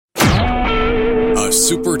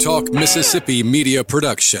SuperTalk Mississippi Media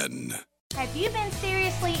production. Have you been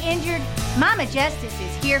seriously injured? Mama Justice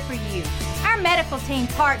is here for you. Our medical team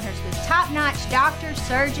partners with top-notch doctors,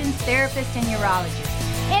 surgeons, therapists, and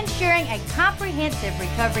urologists, ensuring a comprehensive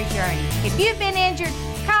recovery journey. If you've been injured,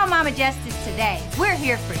 call Mama Justice today. We're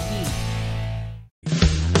here for you.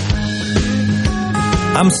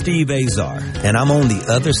 I'm Steve Azar, and I'm on the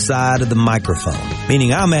other side of the microphone,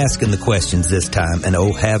 meaning I'm asking the questions this time, and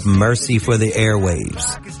oh, have mercy for the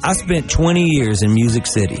airwaves. I spent 20 years in Music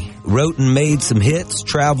City, wrote and made some hits,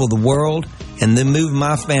 traveled the world, and then moved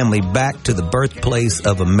my family back to the birthplace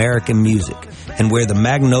of American music and where the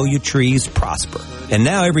magnolia trees prosper. And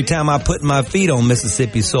now every time I put my feet on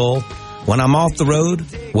Mississippi soil, when I'm off the road,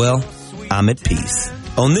 well, I'm at peace.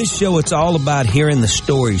 On this show, it's all about hearing the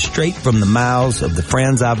stories straight from the mouths of the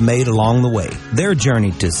friends I've made along the way, their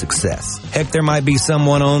journey to success. Heck, there might be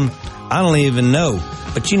someone on I don't even know,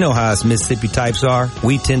 but you know how us Mississippi types are.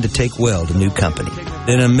 We tend to take well to new company.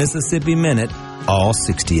 In a Mississippi Minute, all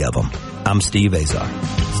 60 of them. I'm Steve Azar.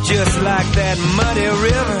 It's just like that muddy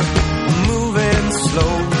river, moving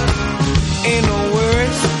slow. Ain't no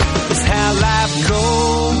worries, it's how life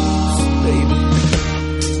goes, baby.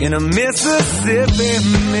 In a Mississippi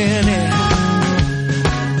Minute.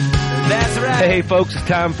 That's right. Hey, folks, it's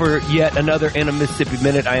time for yet another In a Mississippi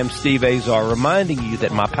Minute. I am Steve Azar, reminding you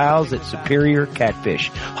that my pals at Superior Catfish,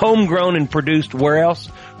 homegrown and produced where else?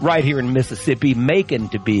 Right here in Mississippi, Macon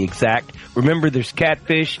to be exact. Remember, there's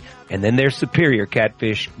catfish, and then there's Superior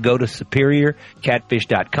Catfish. Go to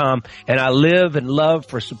superiorcatfish.com. And I live and love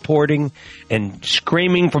for supporting and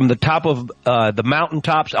screaming from the top of the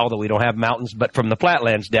mountaintops, although we don't have mountains, but from the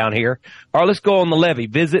flatlands down here. Or let's go on the levee.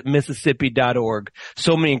 Visit Mississippi.org.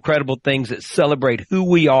 So many incredible things that celebrate who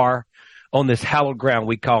we are on this hallowed ground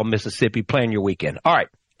we call Mississippi. Plan your weekend. All right.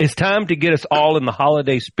 It's time to get us all in the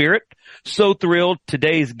holiday spirit. So thrilled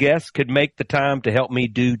today's guest could make the time to help me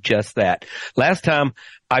do just that. Last time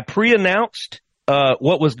I pre-announced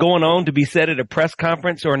what was going on to be said at a press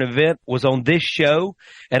conference or an event was on this show,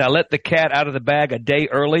 and I let the cat out of the bag a day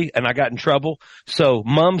early, and I got in trouble. So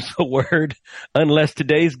mum's the word unless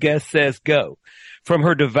today's guest says go. From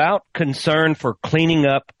her devout concern for cleaning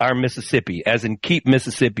up our Mississippi, as in Keep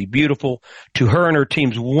Mississippi Beautiful, to her and her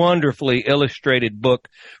team's wonderfully illustrated book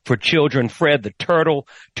for children, Fred the Turtle,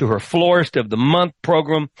 to her Florist of the Month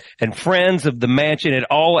program and Friends of the Mansion, it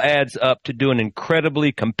all adds up to doing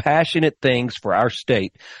incredibly compassionate things for our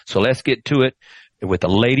state. So let's get to it with the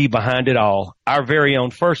lady behind it all, our very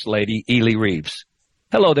own First Lady, Ely Reeves.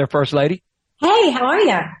 Hello there, First Lady. Hey, how are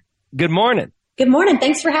you? Good morning. Good morning.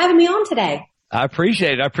 Thanks for having me on today. I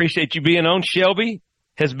appreciate it. I appreciate you being on. Shelby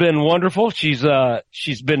has been wonderful. She's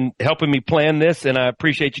been helping me plan this, and I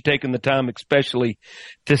appreciate you taking the time, especially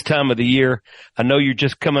this time of the year. I know you're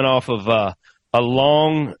just coming off of a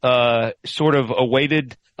long, sort of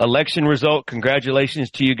awaited election result.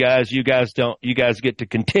 Congratulations to you guys. You guys get to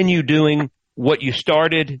continue doing what you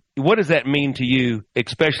started. What does that mean to you,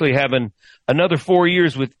 especially having another 4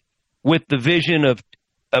 years with the vision of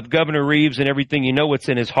Governor Reeves and everything? You know what's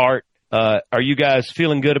in his heart. Are you guys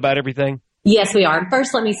feeling good about everything? Yes, we are.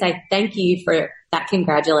 First, let me say thank you for that.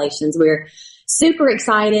 Congratulations. We're super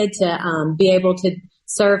excited to be able to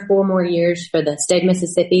serve 4 more years for the state of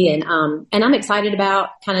Mississippi. And I'm excited about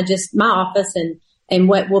kind of just my office and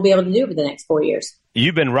what we'll be able to do over the next 4 years.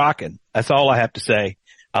 You've been rocking. That's all I have to say.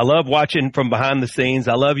 I love watching from behind the scenes.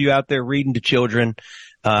 I love you out there reading to children,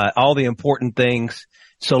 all the important things.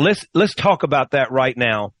 So let's talk about that right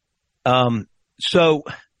now.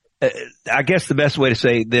 I guess the best way to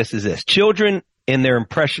say this is this. Children in their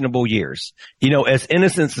impressionable years, as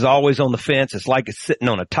innocence is always on the fence, it's like it's sitting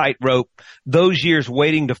on a tightrope. Those years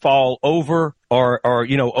waiting to fall over or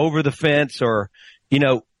over the fence I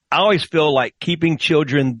always feel like keeping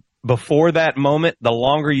children before that moment, the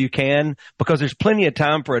longer you can, because there's plenty of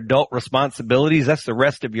time for adult responsibilities. That's the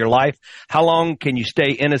rest of your life. How long can you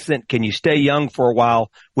stay innocent? Can you stay young for a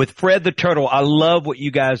while? With Fred the Turtle, I love what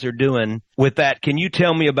you guys are doing with that. Can you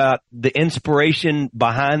tell me about the inspiration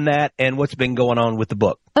behind that and what's been going on with the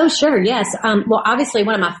book? Oh, sure. Yes. Well, obviously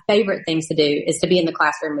one of my favorite things to do is to be in the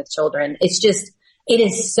classroom with children. It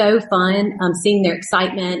is so fun, seeing their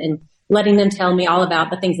excitement and letting them tell me all about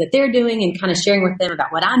the things that they're doing and kind of sharing with them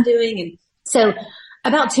about what I'm doing. And so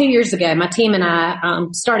about 2 years ago, my team and I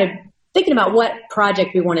started thinking about what project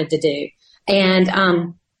we wanted to do. And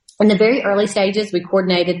in the very early stages, we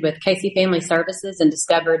coordinated with Casey Family Services and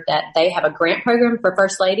discovered that they have a grant program for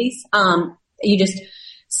First Ladies. You just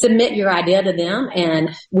submit your idea to them, and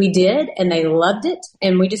we did, and they loved it,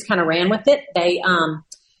 and we just kind of ran with it. They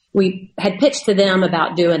we had pitched to them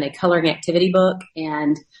about doing a coloring activity book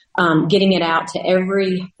and getting it out to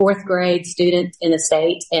every fourth grade student in the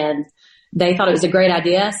state. And they thought it was a great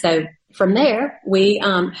idea. So from there, we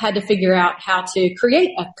had to figure out how to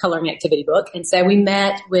create a coloring activity book. And so we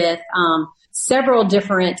met with several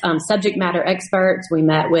different subject matter experts. We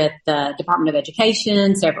met with the Department of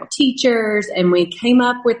Education, several teachers, and we came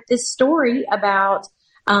up with this story about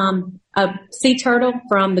a sea turtle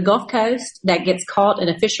from the Gulf Coast that gets caught in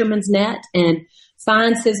a fisherman's net and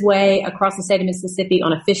finds his way across the state of Mississippi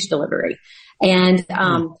on a fish delivery. And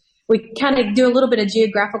we kind of do a little bit of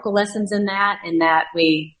geographical lessons in that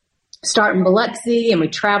we start in Biloxi and we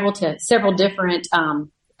travel to several different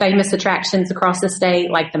famous attractions across the state,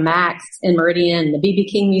 like the Max in Meridian, the B.B.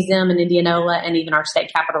 King Museum in Indianola, and even our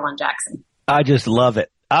state capitol in Jackson. I just love it.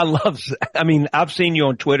 I've seen you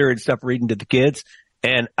on Twitter and stuff reading to the kids,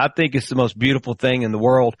 and I think it's the most beautiful thing in the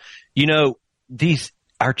world. You know,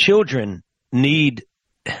 our children need,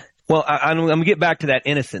 well, I'm going to get back to that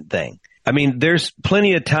innocent thing. I mean, there's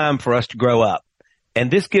plenty of time for us to grow up, and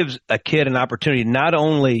this gives a kid an opportunity to not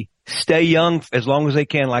only stay young as long as they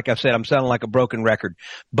can. Like I said, I'm sounding like a broken record,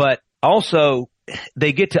 but also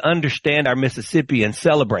they get to understand our Mississippi and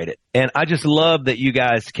celebrate it. And I just love that you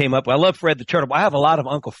guys came up. I love Fred the Turtle. I have a lot of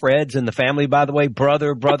Uncle Freds in the family, by the way,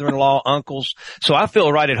 brother-in-law, uncles. So I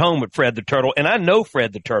feel right at home with Fred the Turtle. And I know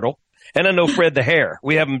Fred the Turtle and I know Fred the Hare.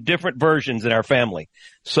 We have different versions in our family.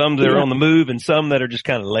 Some that are on the move and some that are just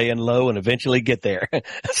kind of laying low and eventually get there.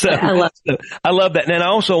 So I love that. And I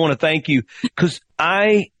also want to thank you because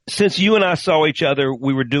since you and I saw each other,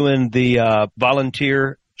 we were doing the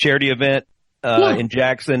volunteer charity event in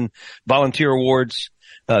Jackson, volunteer awards,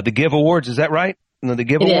 the Give Awards. Is that right? No, the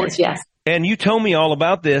Give Awards? Is, yes. And you told me all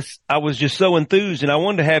about this. I was just so enthused, and I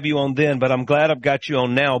wanted to have you on then, but I'm glad I've got you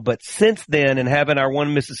on now. But since then, and having our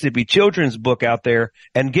One Mississippi children's book out there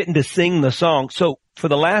and getting to sing the song. So for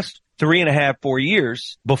the last 4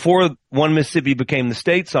 years, before One Mississippi became the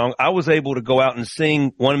state song, I was able to go out and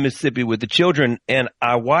sing One Mississippi with the children, and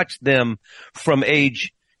I watched them from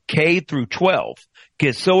age K through 12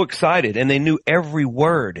 get so excited, and they knew every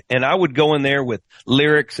word. And I would go in there with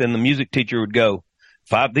lyrics, and the music teacher would go,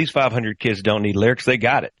 these 500 kids don't need lyrics. They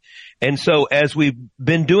got it. And so as we've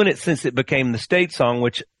been doing it since it became the state song,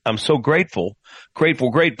 which I'm so grateful,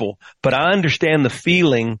 but I understand the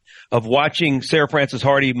feeling of watching Sarah Frances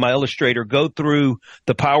Hardy, my illustrator, go through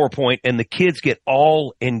the PowerPoint and the kids get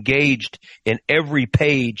all engaged in every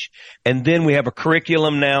page. And then we have a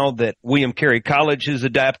curriculum now that William Carey College has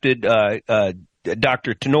adapted,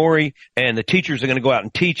 Dr. Tenori, and the teachers are going to go out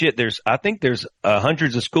and teach it. I think there's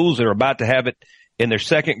hundreds of schools that are about to have it in their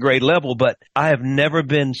second grade level, but I have never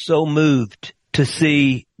been so moved to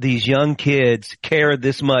see these young kids care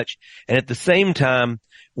this much. And at the same time,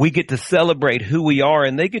 we get to celebrate who we are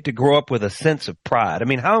and they get to grow up with a sense of pride. I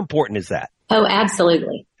mean, how important is that? Oh,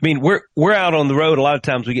 absolutely. I mean, we're out on the road. A lot of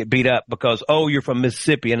times we get beat up because, you're from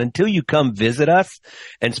Mississippi. And until you come visit us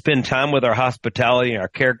and spend time with our hospitality and our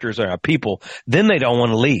characters and our people, then they don't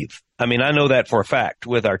want to leave. I mean, I know that for a fact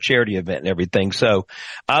with our charity event and everything. So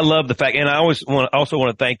I love the fact, and I also want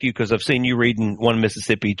to thank you because I've seen you reading One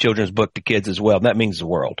Mississippi children's book to kids as well. That means the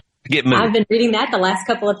world. Get moved. I've been reading that the last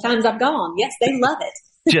couple of times I've gone. Yes, they love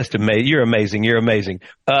it. Just amazing. You're amazing. You're amazing.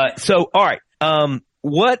 So, all right.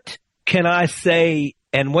 What can I say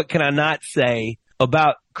and what can I not say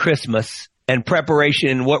about Christmas and preparation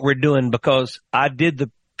and what we're doing? Because I did the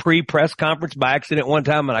pre-press conference by accident one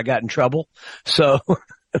time and I got in trouble. So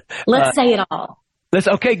let's say it all.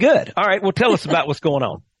 Okay, good. All right. Well, tell us about what's going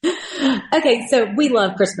on. Okay. So we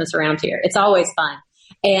love Christmas around here. It's always fun.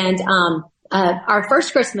 And, our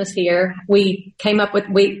first Christmas here, we came up with,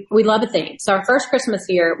 we love a theme. So our first Christmas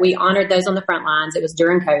here, we honored those on the front lines. It was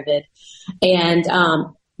during COVID.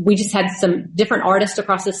 And, we just had some different artists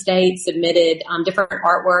across the state submitted, different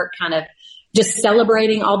artwork, kind of just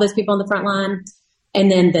celebrating all those people on the front line. And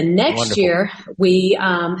then the next year, we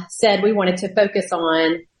said we wanted to focus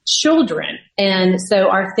on children. And so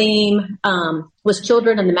our theme was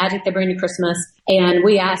children and the magic they bring to Christmas. And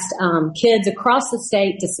we asked kids across the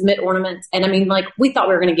state to submit ornaments. And I mean, like, we thought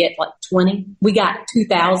we were going to get like 20. We got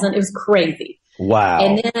 2,000. It was crazy. Wow.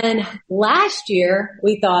 And then last year,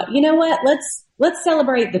 we thought, you know what, let's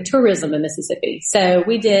celebrate the tourism in Mississippi. So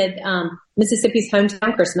we did Mississippi's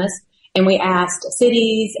Hometown Christmas, and we asked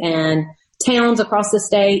cities and towns across the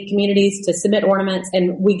state, communities to submit ornaments,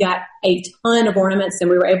 and we got a ton of ornaments, and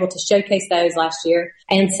we were able to showcase those last year.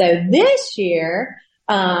 And so this year,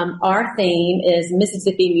 our theme is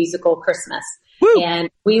Mississippi Musical Christmas. Woo! And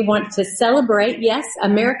we want to celebrate, yes,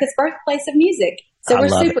 America's birthplace of music. So we're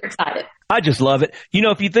super excited. I just love it. You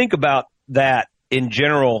know, if you think about that, in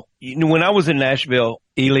general, when I was in Nashville,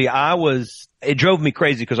 Ely, it drove me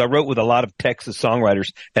crazy because I wrote with a lot of Texas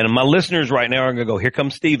songwriters, and my listeners right now are going to go, here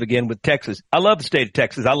comes Steve again with Texas. I love the state of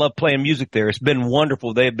Texas. I love playing music there. It's been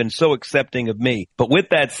wonderful. They have been so accepting of me. But with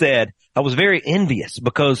that said, I was very envious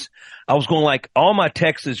because I was going like all my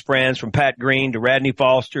Texas friends, from Pat Green to Radney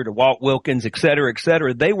Foster to Walt Wilkins, et cetera,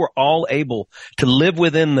 they were all able to live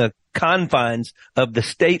within the confines of the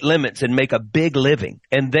state limits and make a big living.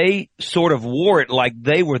 And they sort of wore it like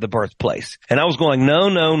they were the birthplace. And I was going,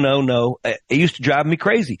 no. It used to drive me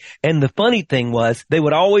crazy. And the funny thing was they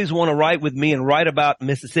would always want to write with me and write about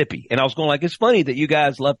Mississippi. And I was going like, it's funny that you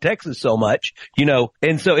guys love Texas so much, and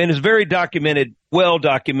it's very documented. Well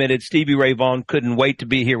documented. Stevie Ray Vaughan couldn't wait to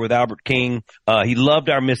be here with Albert King. He loved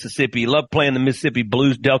our Mississippi. He loved playing the Mississippi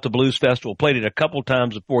Delta Blues Festival. Played it a couple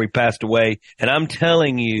times before he passed away. And I'm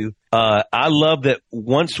telling you, I love that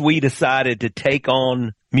once we decided to take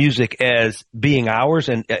on music as being ours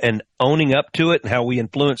and owning up to it and how we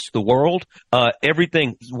influence the world,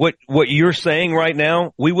 everything, what you're saying right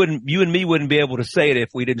now, you and me wouldn't be able to say it if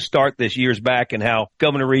we didn't start this years back, and how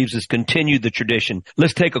Governor Reeves has continued the tradition.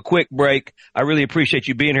 Let's take a quick break. I really appreciate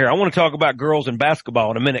you being here. I want to talk about girls and basketball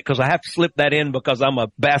in a minute because I have to slip that in because I'm a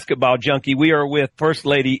basketball junkie. We are with First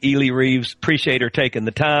Lady Ely Reeves. Appreciate her taking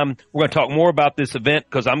the time. We're going to talk more about this event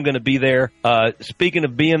because I'm going to be there. Speaking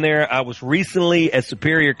of being there, I was recently at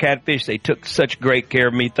Superior Catfish. They took such great care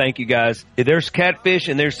of me. Thank you, guys. If there's catfish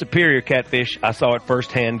and there's Superior Catfish, I saw it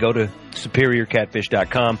firsthand. Go to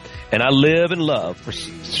SuperiorCatfish.com. And I live and love for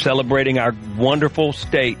celebrating our wonderful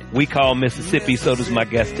state we call Mississippi. So does my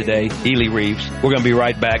guest today, Ely Reeves. We're going to be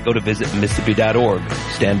right back. Go to visitmississippi.org.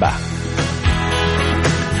 Stand by.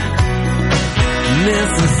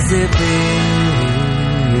 Mississippi.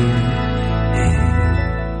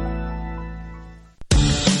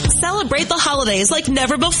 Celebrate the holidays like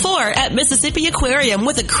never before at Mississippi Aquarium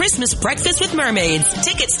with a Christmas breakfast with mermaids.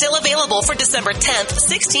 Tickets still available for December 10th,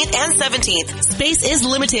 16th, and 17th. Space is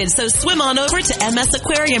limited, so swim on over to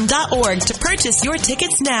msaquarium.org to purchase your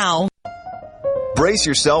tickets now. Brace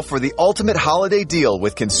yourself for the ultimate holiday deal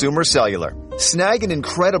with Consumer Cellular. Snag an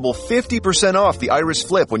incredible 50% off the Iris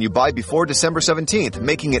Flip when you buy before December 17th,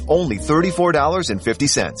 making it only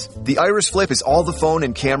 $34.50. The Iris Flip is all the phone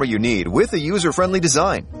and camera you need with a user-friendly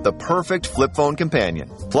design, the perfect flip phone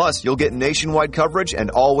companion. Plus, you'll get nationwide coverage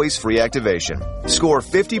and always free activation. Score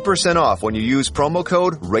 50% off when you use promo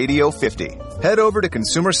code RADIO50. Head over to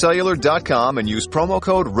consumercellular.com and use promo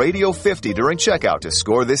code RADIO50 during checkout to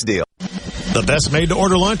score this deal. The best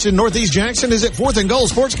made-to-order lunch in Northeast Jackson is at 4th and Gold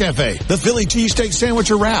Sports Cafe. The Philly cheesesteak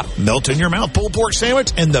sandwich or wrap, melt-in-your-mouth pulled pork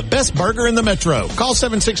sandwich, and the best burger in the metro. Call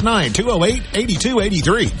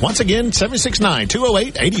 769-208-8283. Once again,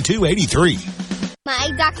 769-208-8283.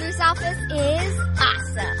 My doctor's office is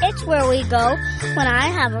awesome. It's where we go when I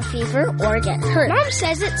have a fever or get hurt. Mom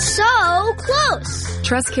says it's so close.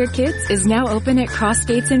 Trust Care Kids is now open at Cross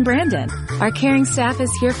Gates in Brandon. Our caring staff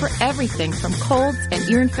is here for everything from colds and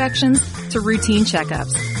ear infections to routine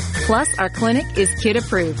checkups. Plus, our clinic is kid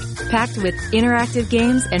approved, packed with interactive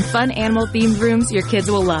games and fun animal-themed rooms your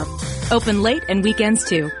kids will love. Open late and weekends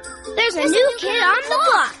too. There's a new kid on the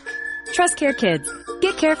block. Trust Care Kids.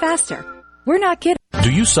 Get care faster. We're not kidding.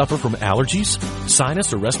 Do you suffer from allergies,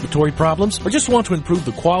 sinus, or respiratory problems, or just want to improve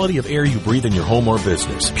the quality of air you breathe in your home or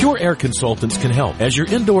business? Pure Air Consultants can help. As your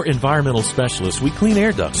indoor environmental specialist, we clean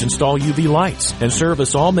air ducts, install UV lights, and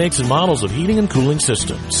service all makes and models of heating and cooling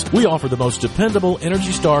systems. We offer the most dependable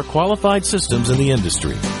Energy Star qualified systems in the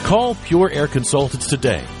industry. Call Pure Air Consultants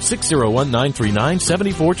today,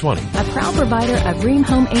 601-939-7420. A proud provider of Rheem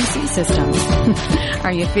Home AC systems.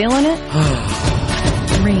 Are you feeling it?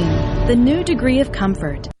 Rheem, the new degree of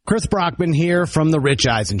comfort. Chris Brockman here from The Rich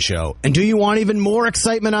Eisen Show. And do you want even more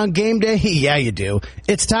excitement on game day? Yeah, you do.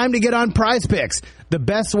 It's time to get on Prize Picks, the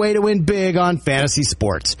best way to win big on fantasy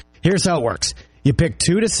sports. Here's how it works. You pick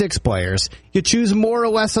 2 to 6 players. You choose more or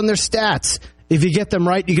less on their stats. If you get them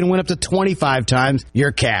right, you can win up to 25 times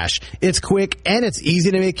your cash. It's quick and it's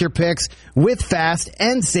easy to make your picks with fast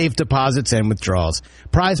and safe deposits and withdrawals.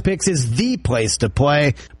 Prize Picks is the place to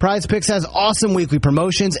play. Prize Picks has awesome weekly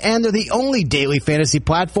promotions, and they're the only daily fantasy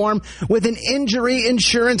platform with an injury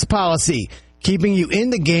insurance policy, keeping you in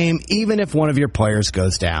the game even if one of your players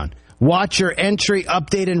goes down. Watch your entry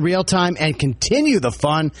update in real time and continue the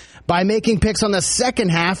fun by making picks on the second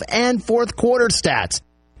half and fourth quarter stats.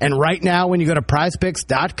 And right now, when you go to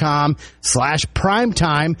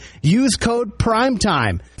prizepicks.com/primetime, use code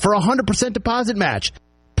primetime for a 100% deposit match.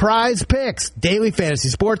 Prize Picks, daily fantasy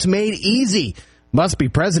sports made easy. Must be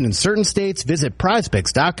present in certain states. Visit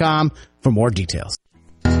prizepicks.com for more details.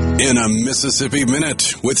 In a Mississippi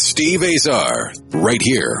Minute with Steve Azar, right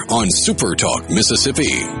here on SuperTalk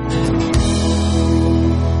Mississippi.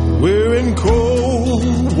 We're in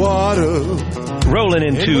cold water. Rolling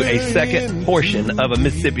into a second portion of a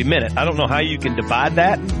Mississippi Minute. I don't know how you can divide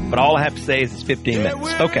that, but all I have to say is it's 15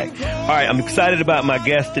 minutes. Okay. All right. I'm excited about my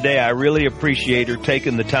guest today. I really appreciate her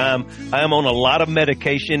taking the time. I am on a lot of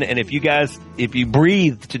medication, and if you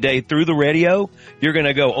breathe today through the radio, you're going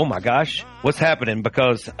to go, oh my gosh, what's happening?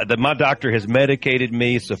 Because my doctor has medicated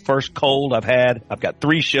me. It's the first cold I've had. I've got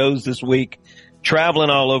 3 shows this week. Traveling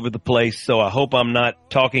all over the place, so I hope I'm not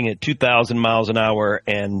talking at 2,000 miles an hour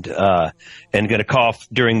and going to cough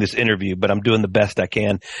during this interview, but I'm doing the best I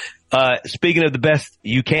can. Speaking of the best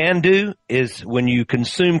you can do is when you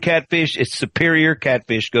consume catfish, it's Superior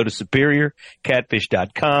Catfish. Go to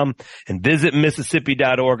superiorcatfish.com and visit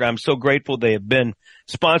Mississippi.org. I'm so grateful they have been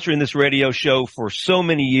sponsoring this radio show for so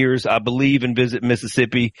many years. I believe in Visit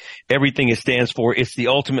Mississippi, everything it stands for. It's the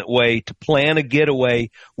ultimate way to plan a getaway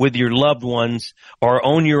with your loved ones or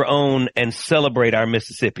on your own and celebrate our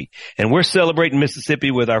Mississippi. And we're celebrating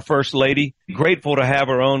Mississippi with our First Lady. Grateful to have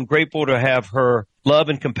her on, grateful to have her love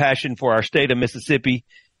and compassion for our state of Mississippi,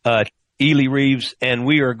 Ely Reeves, and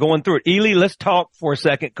we are going through it. Ely, let's talk for a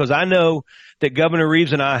second, because I know that Governor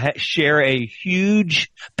Reeves and I share a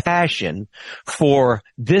huge passion for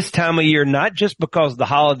this time of year, not just because of the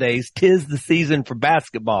holidays, 'tis the season for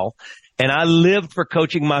basketball. And I lived for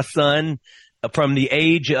coaching my son from the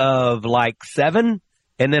age of like 7.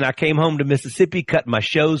 And then I came home to Mississippi, cut my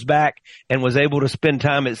shows back, and was able to spend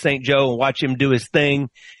time at St. Joe and watch him do his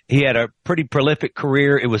thing. He had a pretty prolific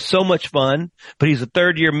career. It was so much fun, but he's a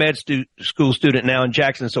third-year med school student now in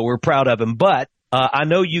Jackson, so we're proud of him. But I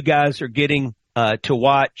know you guys are getting to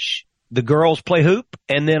watch the girls play hoop,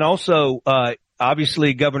 and then also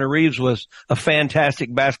obviously Governor Reeves was a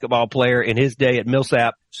fantastic basketball player in his day at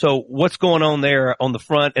Millsap. So what's going on there on the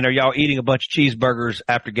front, and are y'all eating a bunch of cheeseburgers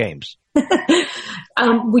after games?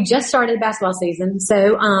 We just started basketball season.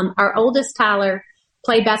 So our oldest, Tyler,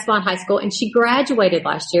 played basketball in high school, and she graduated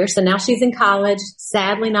last year. So now she's in college,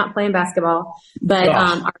 sadly not playing basketball. But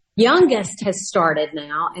our youngest has started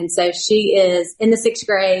now, and so she is in the 6th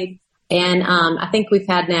grade. And I think we've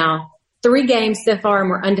had now 3 games so far, and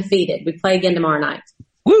we're undefeated. We play again tomorrow night.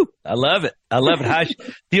 Woo! I love it. I love it.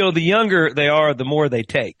 The younger they are, the more they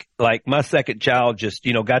take. Like my second child just,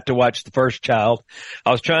 got to watch the first child.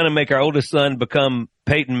 I was trying to make our oldest son become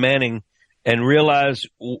Peyton Manning and realize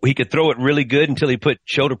he could throw it really good until he put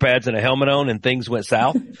shoulder pads and a helmet on and things went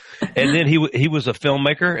south. And then he was a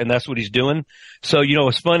filmmaker, and that's what he's doing. So,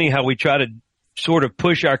 it's funny how we try to sort of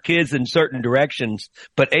push our kids in certain directions,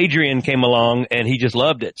 but Adrian came along and he just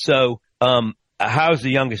loved it. So, how's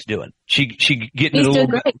the youngest doing? She getting it a little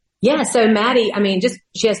bit? Yeah. So Maddie,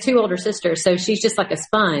 she has 2 older sisters, so she's just like a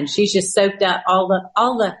sponge. She's just soaked up all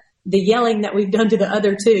the yelling that we've done to the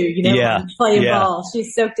other 2, playing ball.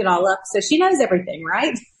 She's soaked it all up. So she knows everything,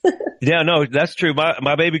 right? Yeah, no, that's true.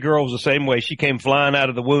 My baby girl was the same way. She came flying out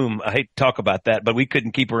of the womb. I hate to talk about that, but we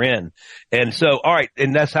couldn't keep her in. And so, all right.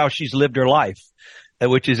 And that's how she's lived her life,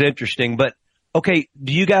 which is interesting. But okay,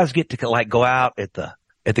 do you guys get to go out at the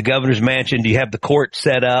governor's mansion? Do you have the court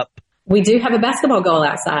set up? We do have a basketball goal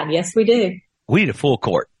outside. Yes, we do. We need a full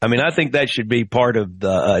court. I think that should be part of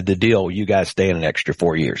the deal. You guys stay in an extra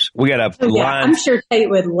 4 years. We got to have lines. I'm sure Tate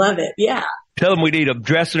would love it. Yeah. Tell them we need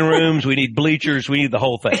dressing rooms. We need bleachers. We need the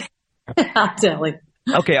whole thing. I'll tell him.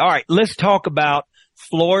 Okay. All right. Let's talk about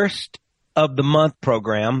Florist of the Month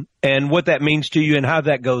program and what that means to you and how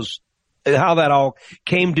that goes, how that all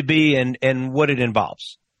came to be and what it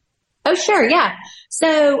involves. Oh, sure. Yeah.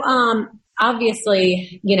 So,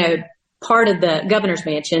 obviously, part of the governor's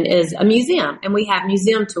mansion is a museum, and we have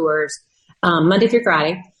museum tours, Monday through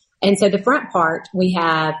Friday. And so the front part, we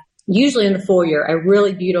have usually in the foyer, a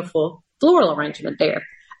really beautiful floral arrangement there,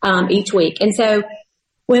 each week. And so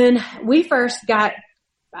when we first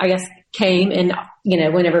came and,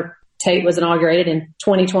 whenever Tate was inaugurated in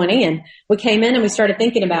 2020, and we came in and we started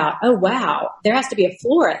thinking about, oh, wow, there has to be a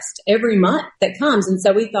florist every month that comes. And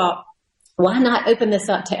so we thought, why not open this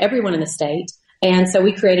up to everyone in the state? And so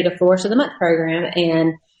we created a Florist of the Month program,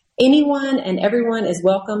 and anyone and everyone is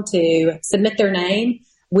welcome to submit their name.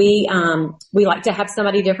 We like to have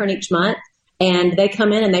somebody different each month, and they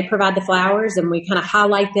come in and they provide the flowers, and we kind of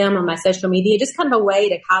highlight them on my social media, just kind of a way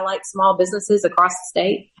to highlight small businesses across the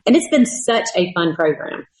state. And it's been such a fun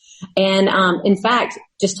program. And in fact,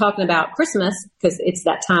 just talking about Christmas, because it's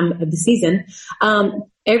that time of the season,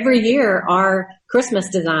 every year our Christmas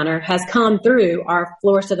designer has come through our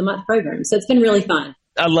Florist of the Month program. So it's been really fun.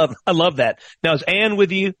 I love that. Now, is Ann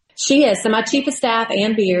with you? She is. So my chief of staff,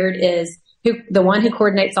 Ann Beard, is the one who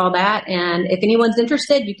coordinates all that. And if anyone's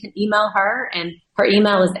interested, you can email her, and her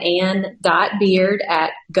email is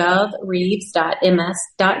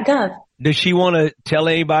ann.beard@govreeves.ms.gov. Does she want to tell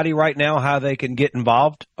anybody right now how they can get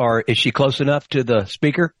involved, or is she close enough to the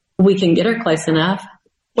speaker? We can get her close enough.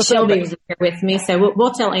 Well, Shelby was here with me, so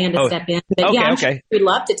we'll tell Ann to step in. But I'm sure we'd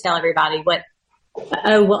love to tell everybody what.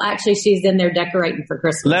 Oh, well, actually, she's in there decorating for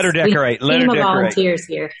Christmas. Let her decorate. Let her decorate. Volunteers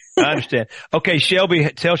here. I understand. Okay, Shelby,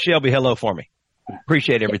 tell Shelby hello for me.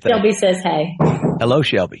 Appreciate everything. Shelby says hey. Hello,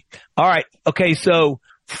 Shelby. All right. Okay, so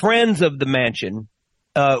Friends of the Mansion.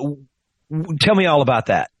 Tell me all about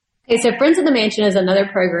that. Okay, so Friends of the Mansion is another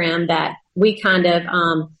program that we kind of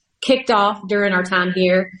kicked off during our time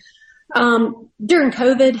here. During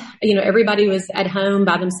COVID, everybody was at home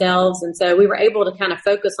by themselves. And so we were able to kind of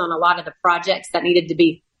focus on a lot of the projects that needed to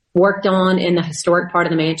be worked on in the historic part of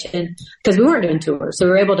the mansion because we weren't doing tours. So we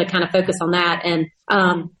were able to kind of focus on that. And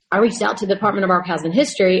I reached out to the Department of Archives and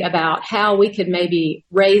History about how we could maybe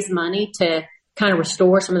raise money to kind of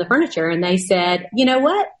restore some of the furniture. And they said, you know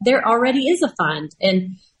what? There already is a fund.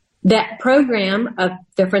 And that program of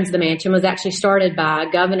the Friends of the Mansion was actually started by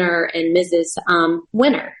Governor and Mrs.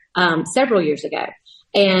 Winter several years ago,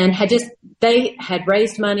 and they had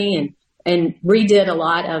raised money and redid a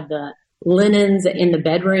lot of the linens in the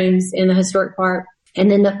bedrooms in the historic part.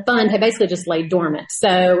 And then the fund had basically just laid dormant.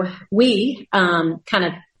 So we kind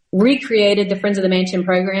of recreated the Friends of the Mansion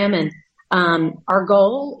program, and our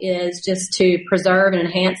goal is just to preserve and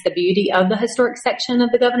enhance the beauty of the historic section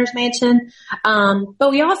of the Governor's Mansion.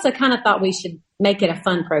 But we also kind of thought we should make it a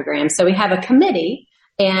fun program. So we have a committee,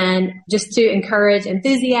 and just to encourage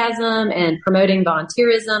enthusiasm and promoting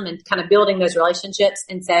volunteerism and kind of building those relationships.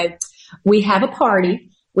 And so we have a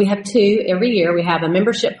party. We have two every year. We have a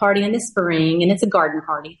membership party in the spring, and it's a garden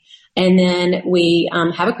party. And then we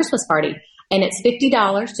have a Christmas party. And it's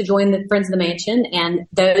 $50 to join the Friends of the Mansion, and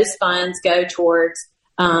those funds go towards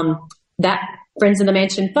that Friends of the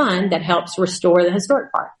Mansion fund that helps restore the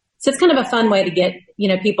historic part. So it's kind of a fun way to get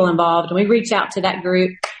people involved. And we reach out to that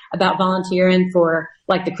group about volunteering for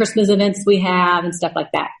like the Christmas events we have and stuff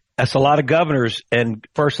like that. That's a lot of governors and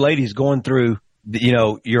first ladies going through,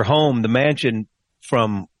 your home, the mansion,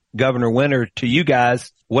 from Governor Winter to you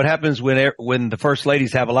guys. What happens when the first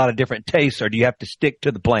ladies have a lot of different tastes, or do you have to stick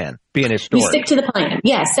to the plan, being historic? You stick to the plan.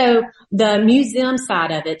 Yeah. So the museum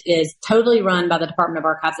side of it is totally run by the Department of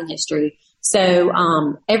Archives and History. So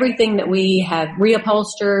everything that we have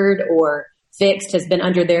reupholstered or fixed has been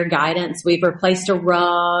under their guidance. We've replaced a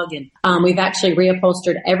rug, and we've actually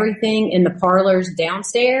reupholstered everything in the parlors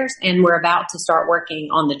downstairs, and we're about to start working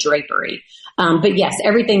on the drapery. But yes,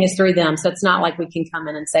 everything is through them. So it's not like we can come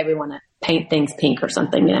in and say we want to paint things pink or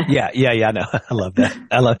something. Yeah. I know. I love that.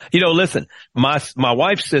 Listen, my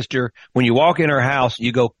wife's sister, when you walk in her house,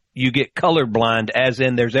 you get colorblind, as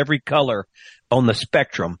in there's every color on the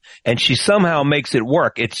spectrum, and she somehow makes it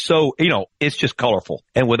work. It's so, it's just colorful.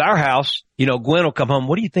 And with our house, Gwen will come home.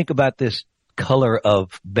 What do you think about this color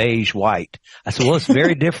of beige white? I said, well, it's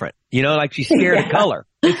very different. Like she's scared of color.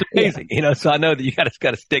 It's amazing. So I know that you got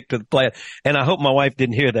to stick to the plan. And I hope my wife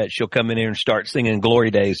didn't hear that. She'll come in here and start singing Glory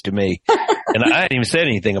Days to me. And I hadn't even said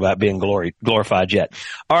anything about being glorified yet.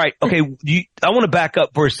 All right. Okay. I want to back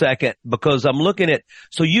up for a second because I'm looking at,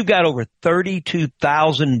 so you got over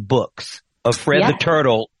 32,000 books of Fred the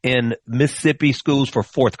Turtle in Mississippi schools for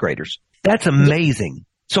fourth graders. That's amazing.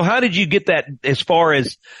 So how did you get that as far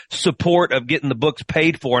as support of getting the books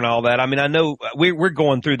paid for and all that? I mean, I know we're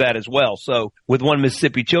going through that as well. So with one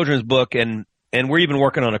Mississippi children's book, and we're even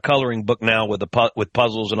working on a coloring book now with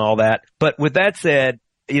puzzles and all that. But with that said,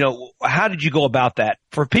 how did you go about that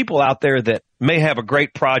for people out there that may have a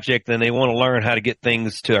great project and they want to learn how to get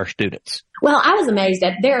things to our students? Well, I was amazed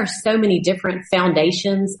that there are so many different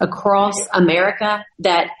foundations across America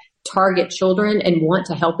that target children and want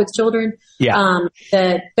to help with children. Yeah.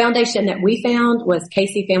 The foundation that we found was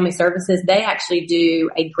Casey Family Services. They actually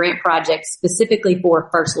do a grant project specifically for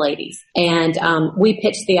first ladies. And we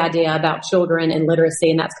pitched the idea about children and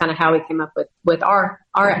literacy, and that's kind of how we came up with our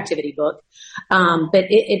activity book. But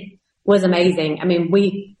it was amazing. I mean,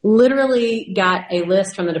 we literally got a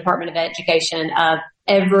list from the Department of Education of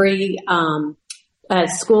every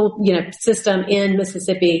school, system in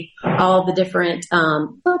Mississippi, all the different,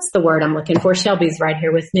 what's the word I'm looking for? Shelby's right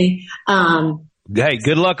here with me. Hey,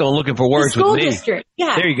 good luck on looking for words with me. School district.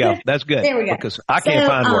 Yeah. There you go. That's good. There we go. Because I can't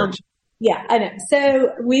find words. Yeah, I know.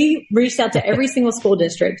 So we reached out to every single school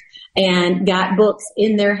district and got books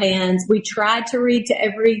in their hands. We tried to read to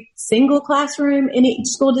every single classroom in each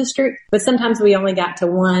school district, but sometimes we only got to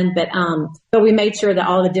one. But we made sure that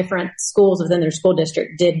all the different schools within their school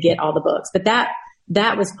district did get all the books. But that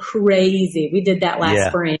That was crazy. We did that last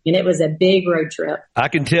spring, and it was a big road trip. I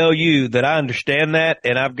can tell you that I understand that,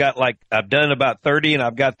 and I've done about 30, and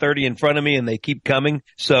I've got 30 in front of me, and they keep coming.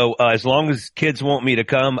 So as long as kids want me to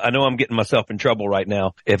come, I know I'm getting myself in trouble right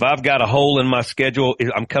now. If I've got a hole in my schedule,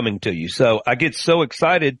 I'm coming to you. So I get so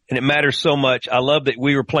excited, and it matters so much. I love that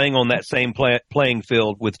we were playing on that same playing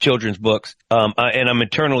field with children's books, and I'm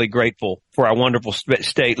eternally grateful for our wonderful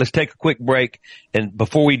state. Let's take a quick break. And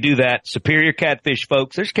before we do that, Superior Catfish,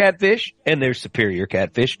 folks, there's catfish and there's Superior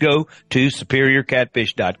Catfish. Go to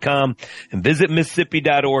superiorcatfish.com and visit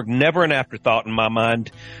Mississippi.org. Never an afterthought in my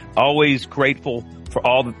mind. Always grateful for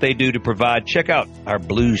all that they do to provide. Check out our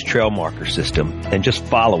Blues Trail Marker system and just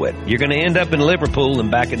follow it. You're going to end up in Liverpool and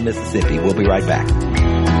back in Mississippi. We'll be right back.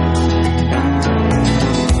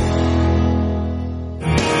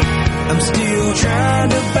 I'm still trying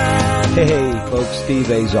to find. Hey, folks,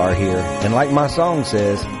 Steve Azar here. And like my song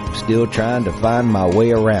says, I'm still trying to find my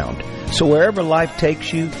way around. So wherever life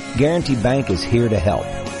takes you, Guarantee Bank is here to help.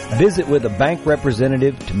 Visit with a bank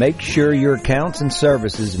representative to make sure your accounts and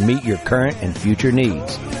services meet your current and future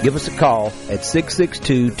needs. Give us a call at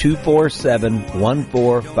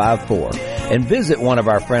 662-247-1454 and visit one of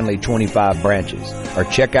our friendly 25 branches or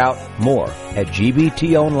check out more at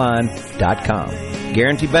gbtonline.com.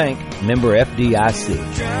 Guarantee Bank, member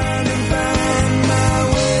FDIC.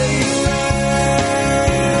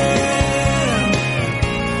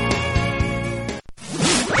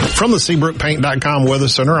 From the SeabrookPaint.com Weather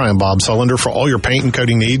Center, I am Bob Sullender. For all your paint and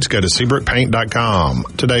coating needs, go to SeabrookPaint.com.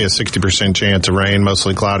 Today, a 60% chance of rain,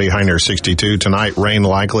 mostly cloudy, high near 62. Tonight, rain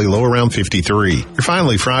likely, low around 53. Your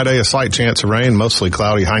finally Friday, a slight chance of rain, mostly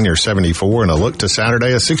cloudy, high near 74. And a look to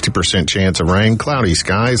Saturday, a 60% chance of rain, cloudy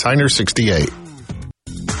skies, high near 68.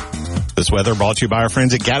 This weather brought to you by our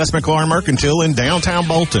friends at Gaddis McLaurin Mercantile in downtown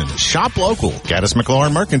Bolton. Shop local. Gaddis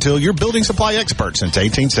McLaurin Mercantile, your building supply expert since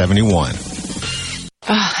 1871.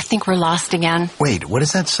 Oh, I think we're lost again. Wait, what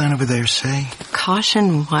does that sign over there say?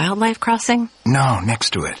 Caution wildlife crossing? No,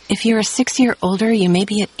 next to it. If you're 60 or older, you may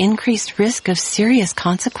be at increased risk of serious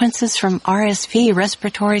consequences from RSV,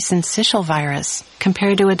 respiratory syncytial virus,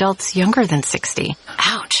 compared to adults younger than 60.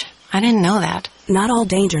 Ouch. I didn't know that. Not all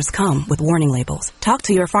dangers come with warning labels. Talk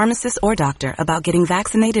to your pharmacist or doctor about getting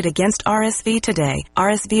vaccinated against RSV today.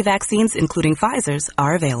 RSV vaccines, including Pfizer's,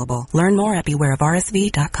 are available. Learn more at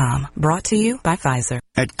bewareofrsv.com. Brought to you by Pfizer.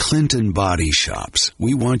 At Clinton Body Shops,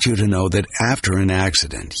 we want you to know that after an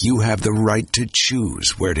accident, you have the right to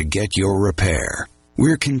choose where to get your repair.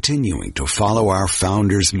 We're continuing to follow our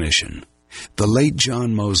founder's mission. The late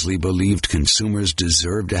John Mosley believed consumers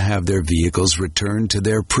deserve to have their vehicles returned to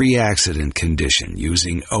their pre-accident condition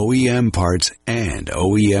using OEM parts and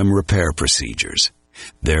OEM repair procedures.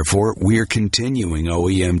 Therefore, we're continuing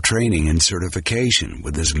OEM training and certification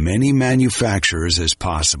with as many manufacturers as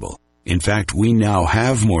possible. In fact, we now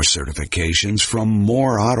have more certifications from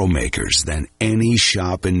more automakers than any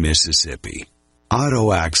shop in Mississippi.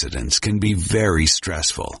 Auto accidents can be very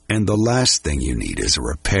stressful, and the last thing you need is a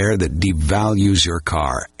repair that devalues your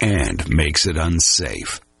car and makes it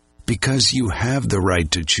unsafe. Because you have the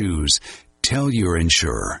right to choose, tell your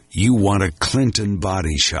insurer you want a Clinton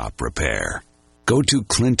Body Shop repair. Go to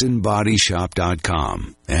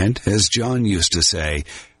ClintonBodyShop.com, and as John used to say,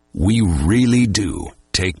 we really do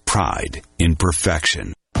take pride in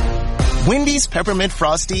perfection. Wendy's Peppermint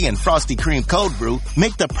Frosty and Frosty Cream Cold Brew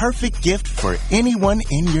make the perfect gift for anyone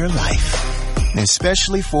in your life.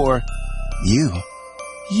 Especially for you.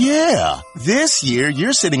 Yeah, this year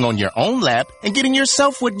you're sitting on your own lap and getting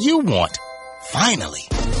yourself what you want. Finally.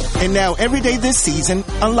 And now every day this season,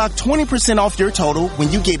 unlock 20% off your total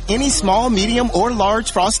when you get any small, medium, or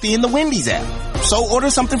large Frosty in the Wendy's app. So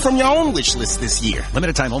order something from your own wish list this year.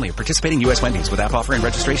 Limited time only. Participating U.S. Wendy's with app offer and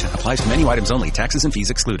registration. Applies to menu items only. Taxes and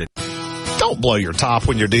fees excluded. Don't blow your top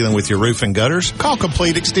when you're dealing with your roof and gutters. Call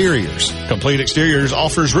Complete Exteriors. Complete Exteriors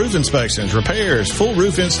offers roof inspections, repairs, full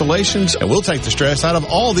roof installations, and we'll take the stress out of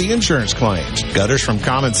all the insurance claims. Gutters from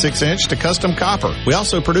common 6-inch to custom copper. We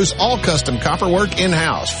also produce all custom copper work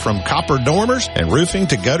in-house, from copper dormers and roofing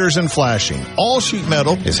to gutters and flashing. All sheet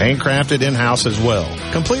metal is handcrafted in-house as well.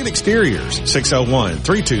 Complete Exteriors,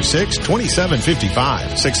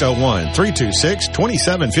 601-326-2755.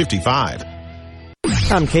 601-326-2755.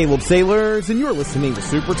 I'm Caleb Sailors, and you're listening to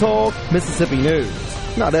SuperTalk Mississippi News.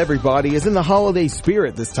 Not everybody is in the holiday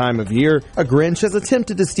spirit this time of year. A Grinch has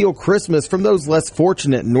attempted to steal Christmas from those less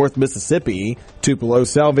fortunate in North Mississippi. Tupelo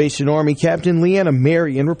Salvation Army Captain Leanna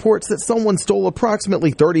Marion reports that someone stole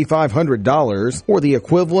approximately $3,500, or the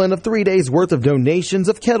equivalent of 3 days worth of donations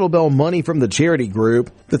of kettlebell money from the charity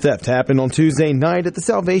group. The theft happened on Tuesday night at the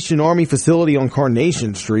Salvation Army facility on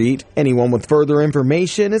Carnation Street. Anyone with further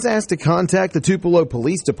information is asked to contact the Tupelo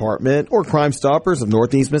Police Department or Crime Stoppers of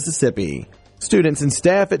Northeast Mississippi. Students and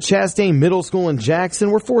staff at Chastain Middle School in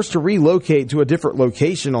Jackson were forced to relocate to a different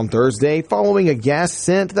location on Thursday following a gas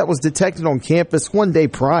scent that was detected on campus 1 day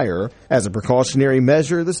prior. As a precautionary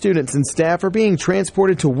measure, the students and staff are being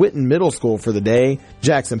transported to Whitten Middle School for the day.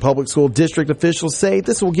 Jackson Public School District officials say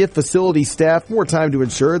this will give facility staff more time to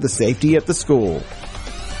ensure the safety at the school.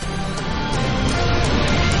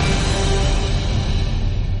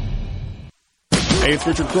 Hey, it's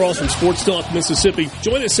Richard Cross from Sports Talk Mississippi.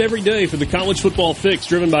 Join us every day for the College Football Fix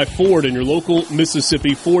driven by Ford and your local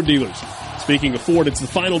Mississippi Ford dealers. Speaking of Ford, it's the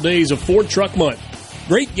final days of Ford Truck Month.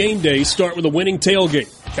 Great game days start with a winning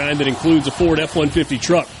tailgate, kind that includes a Ford F-150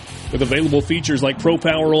 truck. With available features like Pro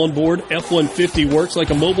Power on board, F-150 works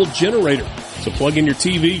like a mobile generator. So plug in your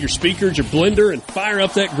TV, your speakers, your blender, and fire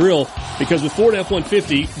up that grill, because with Ford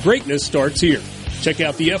F-150, greatness starts here. Check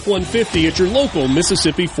out the F-150 at your local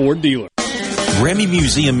Mississippi Ford dealer. Grammy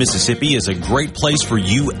Museum, Mississippi is a great place for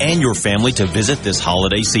you and your family to visit this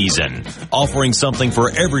holiday season, offering something for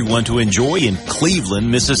everyone to enjoy in Cleveland,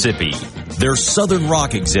 Mississippi. Their Southern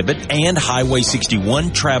Rock exhibit and Highway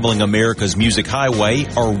 61 Traveling America's Music Highway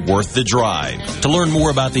are worth the drive. To learn more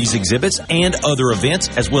about these exhibits and other events,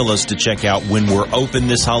 as well as to check out when we're open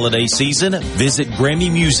this holiday season, visit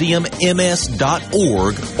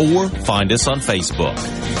GrammyMuseumMS.org or find us on Facebook.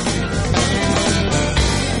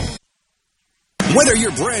 Whether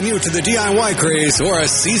you're brand new to the DIY craze or a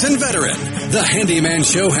seasoned veteran, the Handyman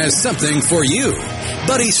Show has something for you.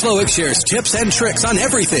 Buddy Slowick shares tips and tricks on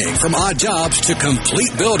everything from odd jobs to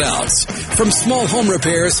complete build-outs, from small home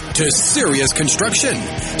repairs to serious construction.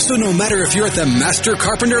 So no matter if you're at the master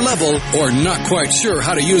carpenter level or not quite sure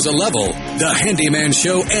how to use a level, the Handyman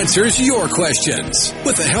Show answers your questions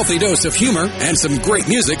with a healthy dose of humor and some great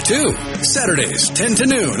music too. Saturdays, 10 to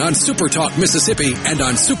noon on SuperTalk Mississippi and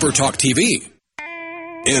on SuperTalk TV.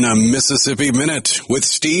 In a Mississippi Minute with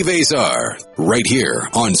Steve Azar, right here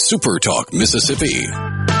on SuperTalk Mississippi.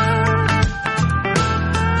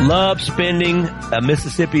 Love spending a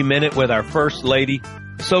Mississippi Minute with our First Lady.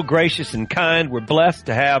 So gracious and kind. We're blessed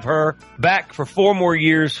to have her back for 4 more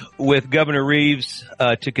years with Governor Reeves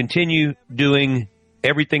to continue doing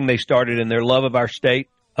everything they started in their love of our state.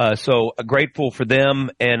 So grateful for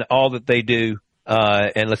them and all that they do.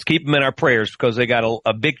 And let's keep them in our prayers because they got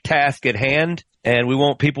a big task at hand. And we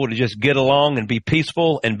want people to just get along and be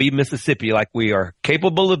peaceful and be Mississippi like we are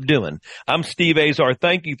capable of doing. I'm Steve Azar.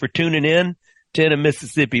 Thank you for tuning in to In a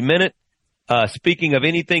Mississippi Minute. Speaking of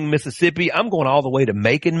anything Mississippi, I'm going all the way to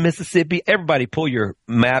Macon, Mississippi. Everybody pull your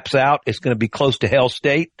maps out. It's going to be close to Hell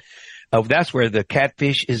State. That's where the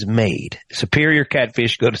catfish is made. Superior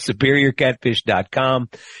Catfish. Go to superiorcatfish.com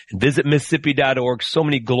and visit Mississippi.org. So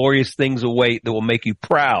many glorious things await that will make you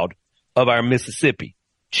proud of our Mississippi.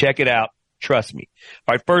 Check it out. Trust me.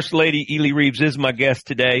 All right, First Lady Ely Reeves is my guest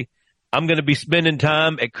today. I'm going to be spending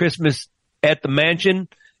time at Christmas at the mansion,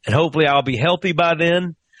 and hopefully I'll be healthy by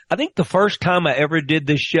then. I think the first time I ever did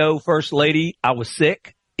this show, First Lady, I was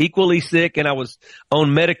sick, equally sick, and I was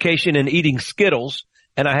on medication and eating Skittles.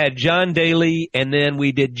 And I had John Daly, and then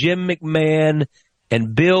we did Jim McMahon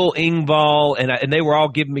and Bill Engvall, and they were all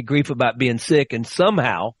giving me grief about being sick. And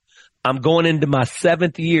somehow I'm going into my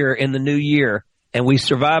 7th year in the new year. And we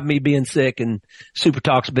survived me being sick, and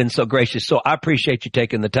SuperTalk's been so gracious. So I appreciate you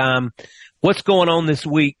taking the time. What's going on this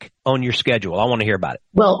week on your schedule? I want to hear about it.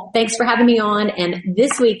 Well, thanks for having me on. And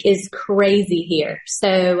this week is crazy here.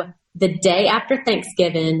 So the day after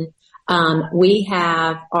Thanksgiving, we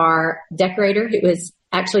have our decorator, who is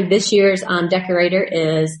actually this year's decorator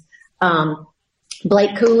is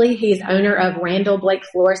Blake Cooley. He's owner of Randall Blake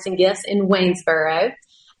Florist and Gifts in Waynesboro.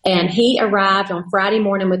 And he arrived on Friday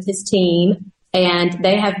morning with his team. And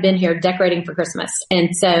they have been here decorating for Christmas.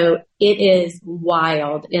 And so it is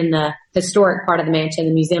wild in the historic part of the mansion,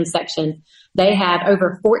 the museum section. They have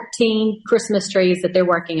over 14 Christmas trees that they're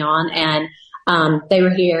working on. And they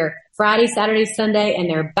were here Friday, Saturday, Sunday, and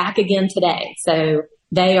they're back again today. So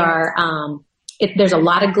they are, there's a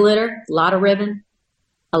lot of glitter, a lot of ribbon,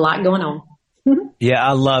 a lot going on. Yeah,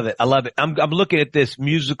 I love it. I love it. I'm looking at this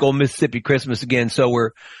musical Mississippi Christmas again. So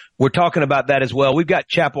we're talking about that as well. We've got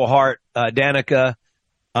Chapel Hart, Danica,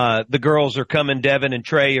 The girls are coming, Devin and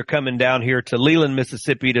Trey are coming down here to Leland,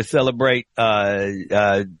 Mississippi to celebrate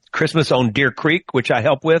Christmas on Deer Creek, which I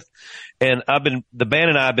help with. And the band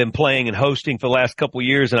and I have been playing and hosting for the last couple of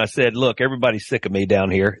years. And I said, look, everybody's sick of me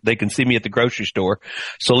down here. They can see me at the grocery store.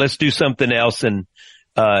 So let's do something else. And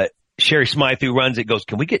Sherry Smythe, who runs it, goes,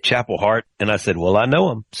 can we get Chapel Hart? And I said, well, I know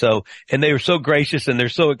them. So, and they were so gracious and they're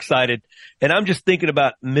so excited. And I'm just thinking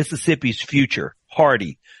about Mississippi's future.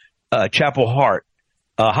 Hardy, Chapel Hart.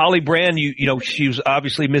 Holly Brand, you know, she was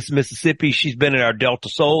obviously Miss Mississippi. She's been in our Delta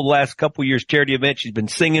Soul the last couple of years charity event. She's been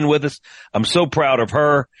singing with us. I'm so proud of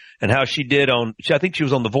her and how she did I think she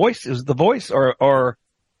was on The Voice. Is it The Voice or?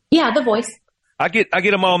 Yeah, The Voice. I get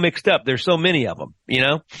them all mixed up. There's so many of them, you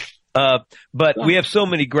know, but we have so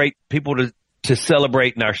many great people to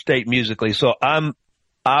celebrate in our state musically. So I'm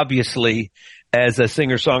obviously, as a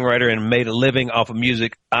singer-songwriter and made a living off of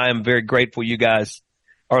music, I am very grateful you guys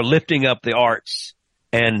are lifting up the arts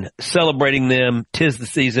and celebrating them. 'Tis the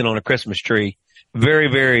season on a Christmas tree.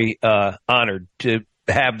 Very, very honored to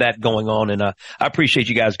have that going on. And I appreciate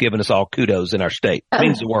you guys giving us all kudos in our state. It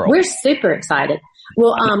means the world. We're super excited.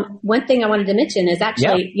 Well, one thing I wanted to mention is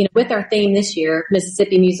actually, you know, with our theme this year,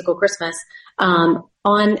 Mississippi Musical Christmas,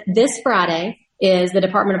 on this Friday is the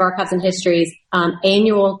Department of Archives and History's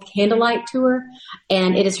annual candlelight tour.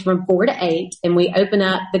 And it is from 4 to 8. And we open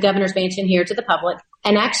up the Governor's Mansion here to the public.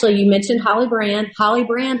 And actually, you mentioned Holly Brand. Holly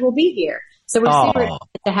Brand will be here. So we're super excited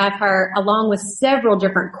to have her, along with several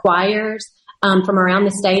different choirs from around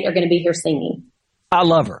the state, are going to be here singing. I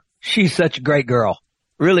love her. She's such a great girl.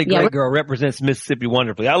 Really great girl. Represents Mississippi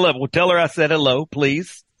wonderfully. I love it. Well, tell her I said hello,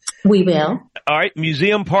 please. We will. All right.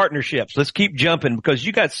 Museum partnerships. Let's keep jumping because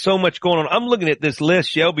you got so much going on. I'm looking at this list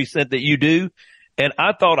Shelby sent that you do. And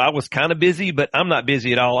I thought I was kind of busy, but I'm not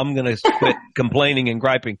busy at all. I'm going to quit complaining and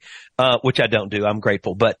griping, which I don't do. I'm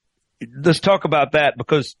grateful. But let's talk about that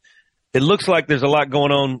because it looks like there's a lot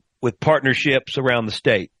going on with partnerships around the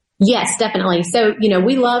state. Yes, definitely. So, you know,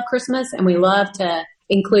 we love Christmas and we love to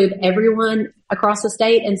include everyone across the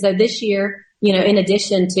state. And so this year, you know, in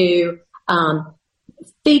addition to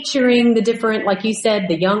featuring the different, like you said,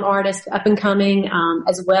 the young artists up and coming,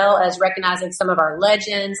 as well as recognizing some of our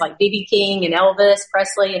legends like B.B. King and Elvis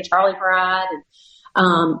Presley and Charlie Pride.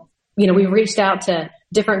 And, you know, we reached out to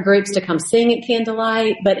different groups to come sing at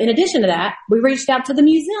Candlelight. But in addition to that, we reached out to the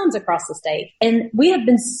museums across the state. And we have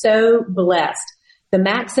been so blessed. The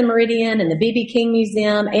Max and Meridian and the B.B. King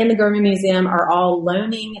Museum and the Gurman Museum are all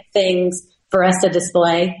loaning things for us to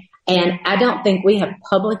display. And I don't think we have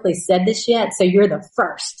publicly said this yet, so you're the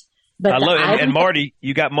first. But I love it. And Marty,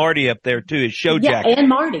 you got Marty up there too, his show jacket. Yeah, and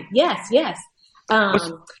Marty. Yes.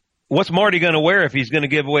 What's Marty going to wear if he's going to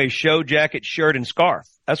give away show jacket, shirt, and scarf?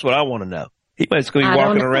 That's what I want to know. He might be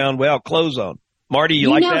walking around without clothes on. Marty,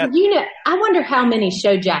 you like that? You know, I wonder how many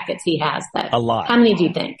show jackets he has, though. A lot. How many do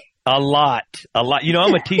you think? A lot. You know,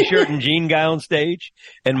 I'm a t-shirt and jean guy on stage,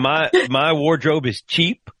 and my wardrobe is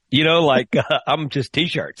cheap. You know, like I'm just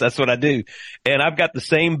t-shirts. That's what I do. And I've got the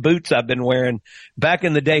same boots I've been wearing. Back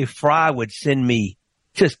in the day, Fry would send me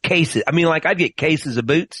just cases. I mean, like I'd get cases of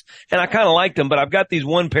boots, and I kind of liked them, but I've got these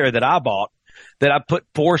one pair that I bought that I put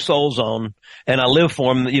 4 soles on, and I live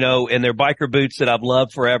for them, you know, and they're biker boots that I've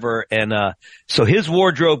loved forever. And so his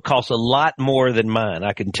wardrobe costs a lot more than mine,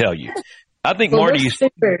 I can tell you. I think Marty is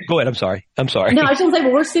go ahead. I'm sorry. No, I was going to say,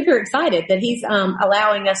 well, we're super excited that he's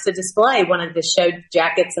allowing us to display one of the show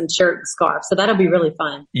jackets and shirt and scarf. So that'll be really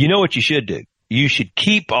fun. You know what you should do? You should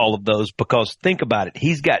keep all of those because think about it.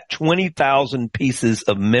 He's got 20,000 pieces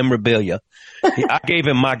of memorabilia. I gave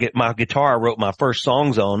him my guitar I wrote my first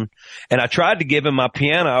songs on, and I tried to give him my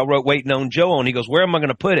piano I wrote Waiting on Joe on. He goes, where am I going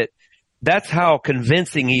to put it? That's how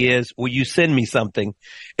convincing he is. Will you send me something?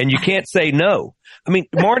 And you can't say no. I mean,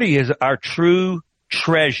 Marty is our true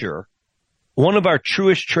treasure, one of our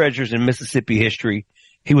truest treasures in Mississippi history.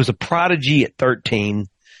 He was a prodigy at 13.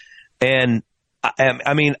 And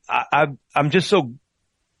I'm just so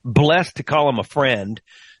blessed to call him a friend.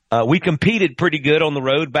 We competed pretty good on the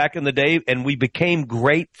road back in the day, and we became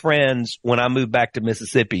great friends when I moved back to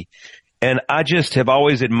Mississippi. And I just have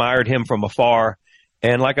always admired him from afar.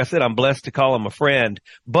 And like I said, I'm blessed to call him a friend.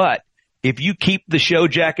 But if you keep the show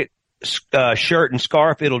jacket, shirt and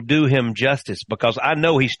scarf, it'll do him justice because I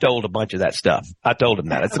know he stole a bunch of that stuff. I told him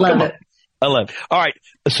that. I love it. All right.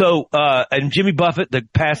 So, and Jimmy Buffett, the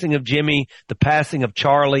passing of Jimmy, the passing of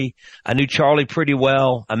Charlie. I knew Charlie pretty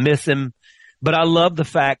well. I miss him, but I love the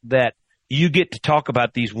fact that you get to talk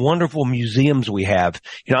about these wonderful museums we have.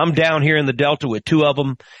 You know, I'm down here in the Delta with 2 of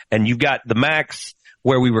them, and you've got the Max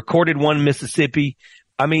where we recorded one Mississippi.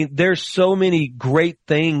 I mean, there's so many great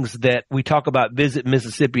things that we talk about,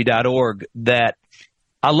 visitmississippi.org, that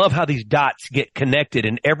I love how these dots get connected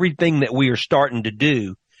in everything that we are starting to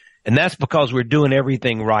do. And that's because we're doing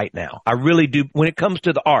everything right now. I really do. When it comes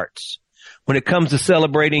to the arts, when it comes to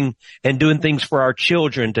celebrating and doing things for our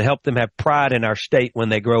children to help them have pride in our state when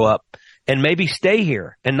they grow up and maybe stay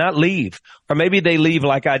here and not leave, or maybe they leave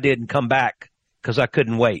like I did and come back because I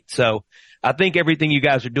couldn't wait. So I think everything you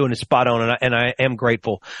guys are doing is spot on, and I am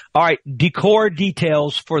grateful. All right, decor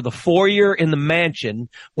details for the foyer in the mansion.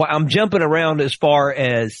 Well, I'm jumping around as far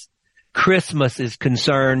as Christmas is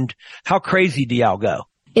concerned. How crazy do y'all go?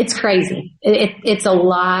 It's crazy. It's a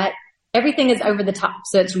lot. Everything is over the top.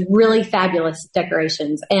 So it's really fabulous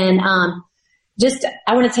decorations. And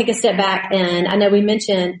I want to take a step back, and I know we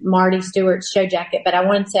mentioned Marty Stewart's show jacket, but I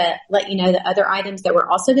wanted to let you know the other items that were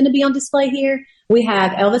also going to be on display here. We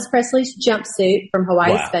have Elvis Presley's jumpsuit from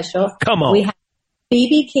Hawaii Special. Come on. We have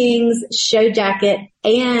B.B. King's show jacket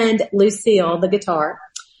and Lucille, the guitar.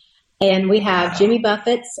 And we have Jimmy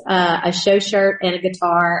Buffett's a show shirt and a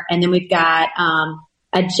guitar. And then we've got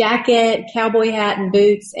a jacket, cowboy hat and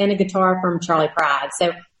boots, and a guitar from Charlie Pride.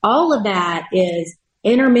 So all of that is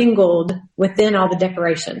intermingled within all the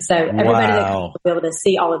decorations. So everybody that will be able to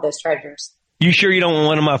see all of those treasures. You sure you don't want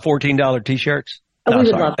one of my $14 T-shirts? Oh,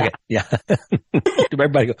 we would love that. Okay. Yeah.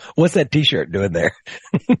 Everybody go, what's that T-shirt doing there?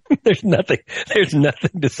 There's nothing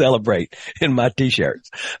to celebrate in my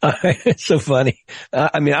T-shirts. It's so funny.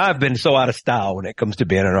 I've been so out of style when it comes to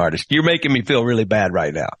being an artist. You're making me feel really bad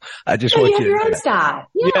right now. I just want you to have your own style.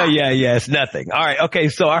 Yeah. It's nothing. All right. Okay.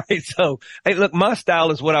 So, hey, look, my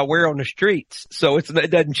style is what I wear on the streets. So it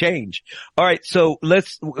doesn't change. All right. So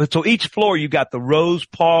so each floor you got the rose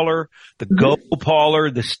parlor, the gold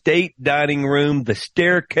parlor, the state dining room, the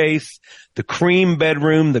staircase, the cream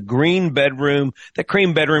bedroom, the green bedroom. That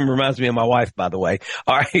cream bedroom reminds me of my wife, by the way.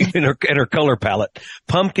 All right. And her color palette.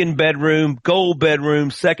 Pumpkin bedroom, gold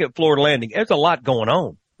bedroom, second floor landing. There's a lot going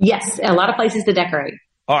on. Yes. A lot of places to decorate.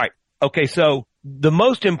 All right. Okay. So the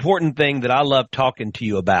most important thing that I love talking to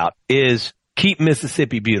you about is keep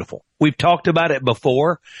Mississippi beautiful. We've talked about it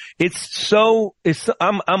before. I'm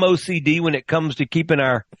OCD when it comes to keeping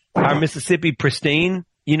our Mississippi pristine.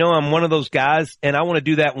 You know, I'm one of those guys, and I want to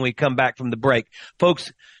do that when we come back from the break.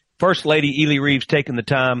 Folks, First Lady Ely Reeves taking the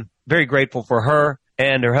time. Very grateful for her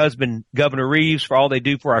and her husband, Governor Reeves, for all they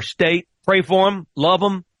do for our state. Pray for them. Love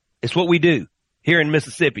them. It's what we do here in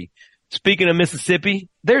Mississippi. Speaking of Mississippi,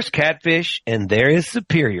 there's catfish and there is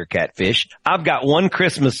superior catfish. I've got one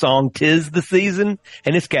Christmas song, 'Tis the Season,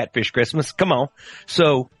 and it's Catfish Christmas. Come on.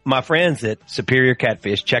 So my friends at Superior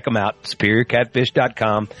Catfish, check them out,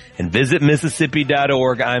 superiorcatfish.com, and visit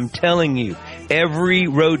Mississippi.org. I'm telling you, every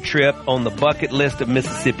road trip on the bucket list of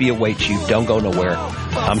Mississippi awaits you. Don't go nowhere.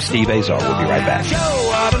 I'm Steve Azar. We'll be right back. I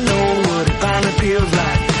ought to know what it finally feels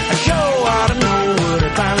like. I sure ought to know what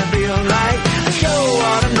it finally feels like. I sure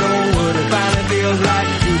ought to know what it finally feels like.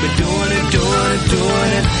 You've been doing it.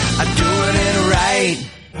 I'm doing it right.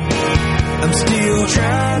 I'm still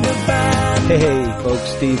trying to find. Hey, folks,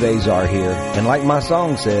 Steve Azar here. And like my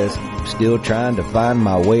song says, I'm still trying to find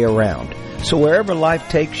my way around. So wherever life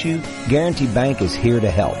takes you, Guarantee Bank is here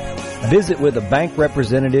to help. Visit with a bank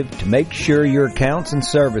representative to make sure your accounts and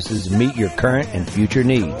services meet your current and future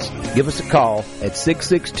needs. Give us a call at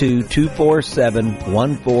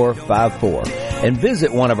 662-247-1454 and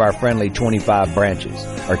visit one of our friendly 25 branches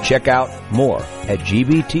or check out more at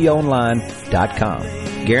gbtonline.com.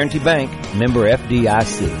 Guarantee Bank, member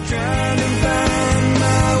FDIC.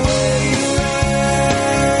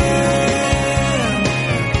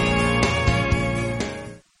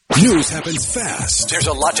 News happens fast. There's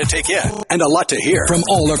a lot to take in and a lot to hear from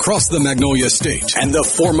all across the Magnolia State. And the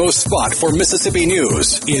foremost spot for Mississippi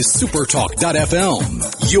news is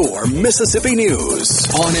SuperTalk.fm. Your Mississippi news.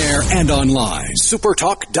 On air and online.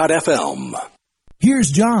 SuperTalk.fm.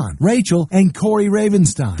 Here's John, Rachel, and Corey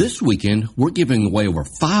Ravenstein. This weekend, we're giving away over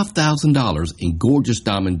 $5,000 in gorgeous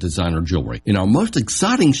diamond designer jewelry in our most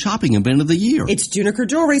exciting shopping event of the year. It's Juniker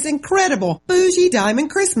Jewelry's incredible Bougie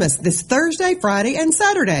Diamond Christmas this Thursday, Friday, and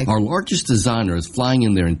Saturday. Our largest designer is flying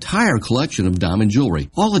in their entire collection of diamond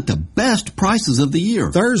jewelry, all at the best prices of the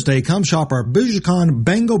year. Thursday, come shop our BougiCon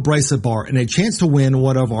Bangle Bracelet Bar and a chance to win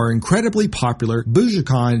one of our incredibly popular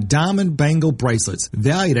BougiCon Diamond Bangle Bracelets,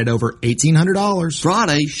 valued at over $1,800. $1,500.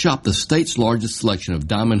 Friday, shop the state's largest selection of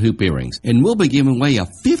diamond hoop earrings, and we'll be giving away a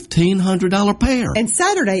 $1,500 pair. And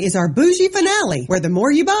Saturday is our bougie finale, where the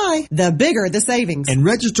more you buy, the bigger the savings. And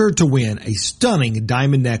register to win a stunning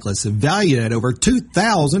diamond necklace valued at over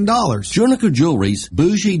 $2,000. Juniker Jewelry's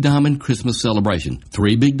Bougie Diamond Christmas Celebration.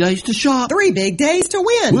 3 big days to shop. 3 big days to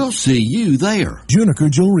win. We'll see you there. Juniker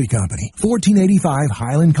Jewelry Company, 1485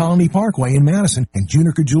 Highland Colony Parkway in Madison, and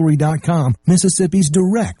JunikerJewelry.com, Mississippi's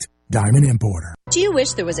direct diamond importer. Do you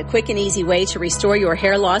wish there was a quick and easy way to restore your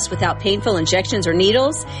hair loss without painful injections or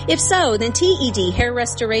needles? If so, then TED Hair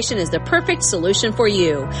Restoration is the perfect solution for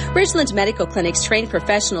you. Ridgeland Medical Clinic's trained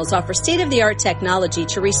professionals offer state-of-the-art technology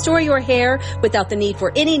to restore your hair without the need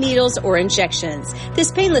for any needles or injections.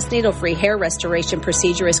 This painless needle-free hair restoration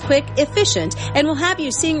procedure is quick, efficient, and will have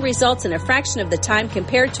you seeing results in a fraction of the time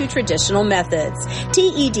compared to traditional methods.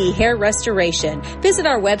 TED Hair Restoration. Visit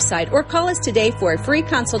our website or call us today for a free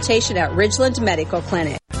consultation at Ridgeland Medical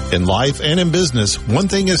Clinic. In life and in business, one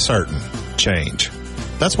thing is certain: change.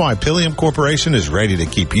 That's why Pilium Corporation is ready to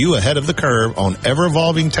keep you ahead of the curve on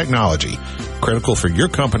ever-evolving technology, critical for your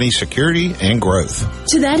company's security and growth.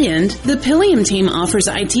 To that end, the Pilium team offers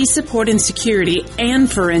IT support and security and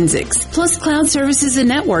forensics, plus cloud services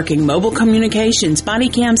and networking, mobile communications, body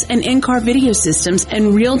cams, and in-car video systems,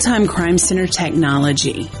 and real-time crime center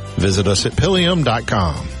technology. Visit us at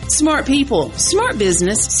Pilium.com. Smart people, smart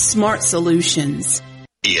business, smart solutions.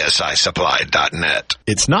 ESISupply.net.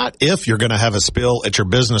 It's not if you're going to have a spill at your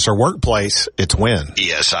business or workplace, it's when.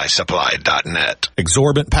 ESISupply.net.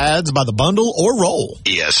 Exorbitant pads by the bundle or roll.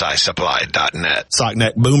 ESISupply.net.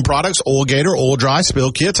 Sockneck boom products, oil gator, oil dry,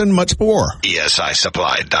 spill kits, and much more.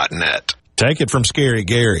 ESISupply.net. Take it from Scary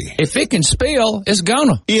Gary. If it can spill, it's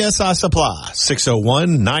gonna. ESI Supply,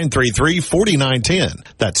 601-933-4910.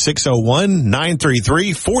 That's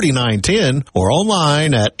 601-933-4910 or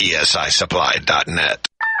online at ESISupply.net.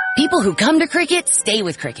 People who come to Cricket stay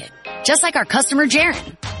with Cricket, just like our customer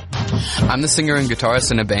Jaron. I'm the singer and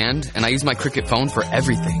guitarist in a band, and I use my Cricket phone for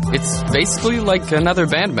everything. It's basically like another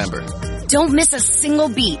band member. Don't miss a single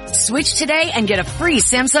beat. Switch today and get a free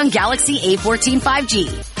Samsung Galaxy A14 5G.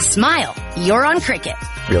 Smile, you're on Cricket.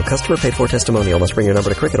 Real customer paid for testimonial. Must bring your number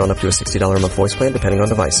to Cricket on up to a $60 a month voice plan depending on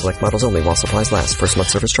device. Select models only while supplies last. First month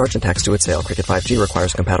service charge and tax due at sale. Cricket 5G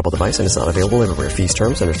requires a compatible device and is not available everywhere. Fees,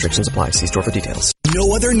 terms, and restrictions apply. See store for details.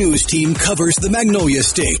 No other news team covers the Magnolia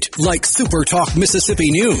State like SuperTalk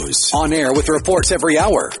Mississippi News. On air with reports every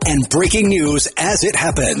hour and breaking news as it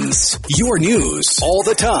happens. Your news all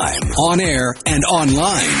the time. On air and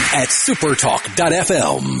online at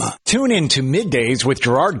supertalk.fm. Tune in to Middays with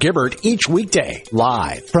Gerard Gibbert each weekday,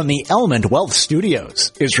 live from the Element Wealth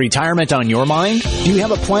Studios. Is retirement on your mind? Do you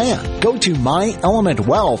have a plan? Go to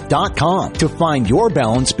myelementwealth.com to find your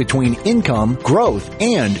balance between income, growth,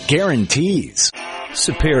 and guarantees.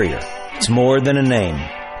 Superior. It's more than a name.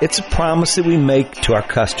 It's a promise that we make to our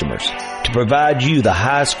customers to provide you the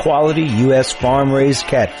highest quality U.S. farm-raised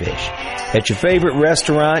catfish at your favorite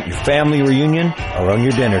restaurant, your family reunion, or on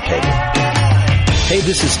your dinner table. Hey,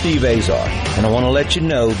 this is Steve Azar, and I want to let you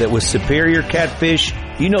know that with Superior Catfish,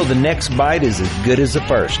 you know the next bite is as good as the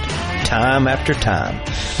first, time after time.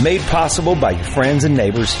 Made possible by your friends and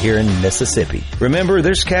neighbors here in Mississippi. Remember,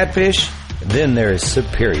 there's catfish, then there is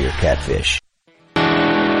Superior Catfish.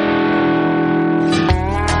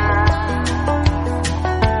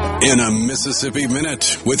 In a Mississippi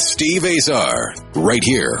Minute with Steve Azar, right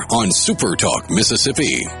here on SuperTalk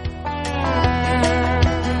Mississippi.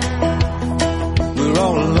 We're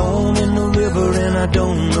all alone in the river and I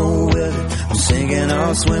don't know whether I'm sinking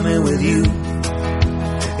or swimming with you.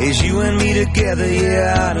 It's you and me together,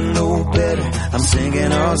 yeah, I don't know better. I'm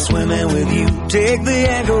sinking or swimming with you. Take the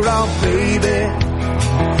anchor off, baby.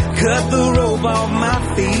 Cut the rope off my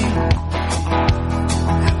feet.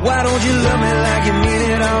 Why don't you love me like you mean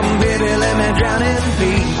it, baby, let me drown in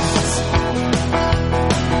peace.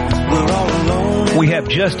 We're all alone. We have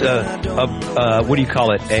just a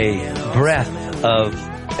breath of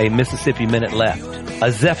a Mississippi Minute left.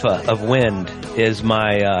 A zephyr of wind is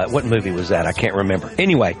my, what movie was that? I can't remember.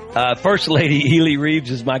 Anyway, First Lady Ely Reeves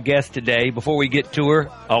is my guest today. Before we get to her,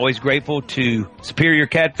 always grateful to Superior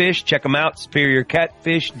Catfish. Check them out,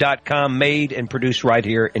 superiorcatfish.com, made and produced right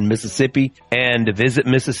here in Mississippi. And visit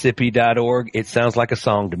Mississippi.org. It sounds like a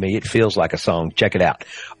song to me. It feels like a song. Check it out.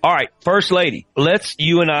 All right, First Lady, let's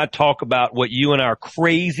you and I talk about what you and I are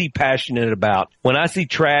crazy passionate about. When I see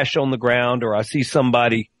trash on the ground or I see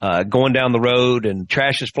somebody going down the road and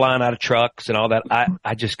trash is flying out of trucks and all that,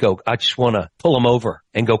 I just want to pull them over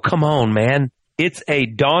and go, come on, man. It's a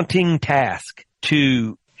daunting task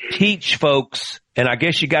to teach folks, and I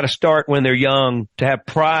guess you got to start when they're young, to have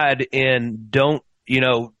pride in don't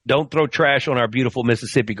throw trash on our beautiful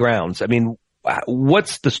Mississippi grounds. I mean,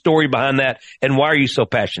 what's the story behind that, and why are you so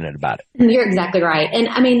passionate about it? You're exactly right. And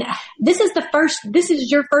I mean, this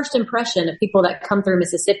is your first impression of people that come through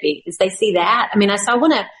Mississippi, is they see that. I mean, so I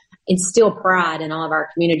want to instill pride in all of our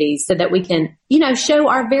communities so that we can, show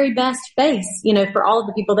our very best face, for all of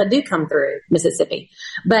the people that do come through Mississippi.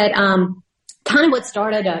 But, kind of what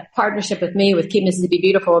started a partnership with me with Keep Mississippi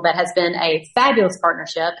Beautiful that has been a fabulous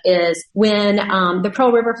partnership is when the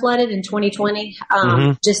Pearl River flooded in 2020,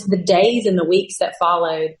 just the days and the weeks that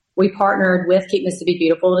followed, we partnered with Keep Mississippi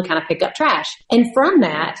Beautiful to kind of pick up trash. And from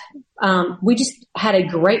that, we just had a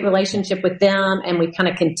great relationship with them, and we kind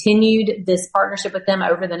of continued this partnership with them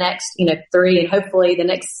over the next, 3 and hopefully the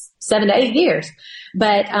next 7 to 8 years.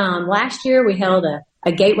 But last year we held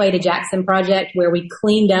a Gateway to Jackson project where we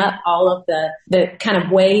cleaned up all of the kind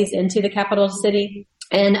of ways into the capital city,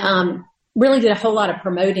 and really did a whole lot of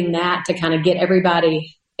promoting that to kind of get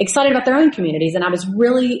everybody excited about their own communities. And I was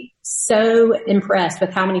really so impressed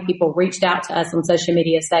with how many people reached out to us on social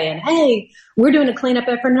media saying, hey, we're doing a cleanup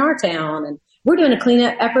effort in our town, and we're doing a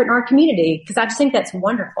cleanup effort in our community, because I just think that's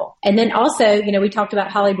wonderful. And then also, we talked about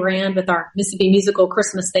Holly Brand with our Mississippi musical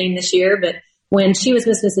Christmas theme this year, but when she was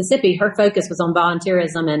Miss Mississippi, her focus was on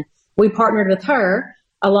volunteerism, and we partnered with her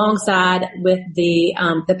alongside with the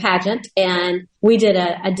pageant, and we did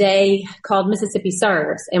a day called Mississippi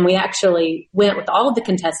Serves, and we actually went with all of the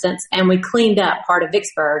contestants and we cleaned up part of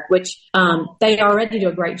Vicksburg, which they already do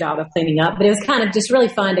a great job of cleaning up, but it was kind of just really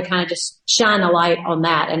fun to kind of just shine a light on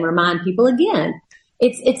that and remind people again,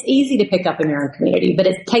 it's easy to pick up in your own community, but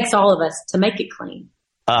it takes all of us to make it clean.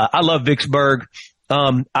 I love Vicksburg.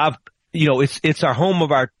 It's our home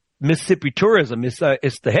of our Mississippi tourism. It's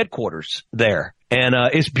the headquarters there. And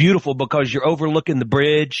it's beautiful because you're overlooking the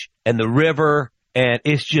bridge and the river, and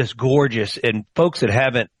it's just gorgeous. And folks that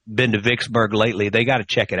haven't been to Vicksburg lately, they got to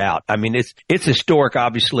check it out. I mean, it's historic,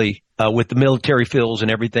 obviously, with the military fields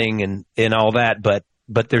and everything and all that.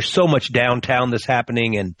 But there's so much downtown that's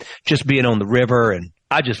happening, and just being on the river, and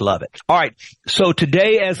I just love it. All right. So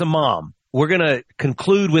today, as a mom, we're going to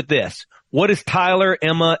conclude with this. What does Tyler,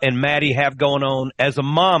 Emma, and Maddie have going on? As a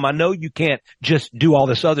mom, I know you can't just do all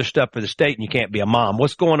this other stuff for the state and you can't be a mom.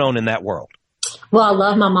 What's going on in that world? Well, I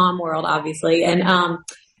love my mom world, obviously. And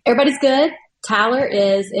everybody's good. Tyler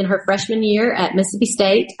is in her freshman year at Mississippi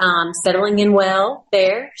State, settling in well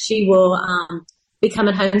there. She will be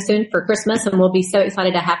coming home soon for Christmas, and we'll be so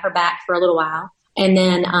excited to have her back for a little while. And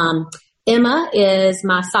then Emma is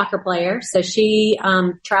my soccer player, so she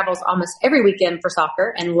travels almost every weekend for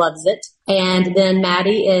soccer and loves it. And then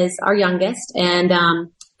Maddie is our youngest, and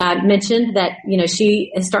I mentioned that,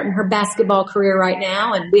 she is starting her basketball career right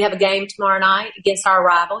now, and we have a game tomorrow night against our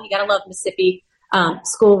rival. You got to love Mississippi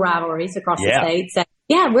school rivalries across the state. So,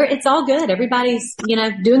 it's all good. Everybody's,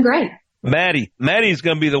 doing great. Maddie's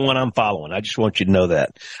going to be the one I'm following. I just want you to know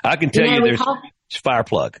that. I can tell you there's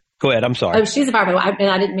Fireplug. Go ahead. I'm sorry. Oh, she's a fireplug.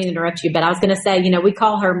 I didn't mean to interrupt you, but I was going to say, we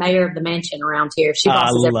call her mayor of the mansion around here. She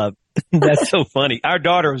bosses love That's so funny.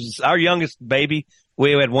 Our youngest baby,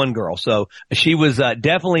 we had one girl, so she was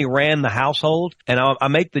definitely ran the household. And I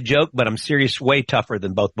make the joke, but I'm serious, way tougher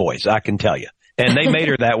than both boys, I can tell you. And they made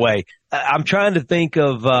her that way. I'm trying to think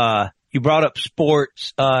of, you brought up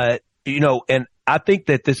sports, and I think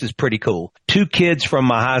that this is pretty cool. 2 kids from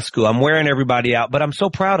my high school. I'm wearing everybody out, but I'm so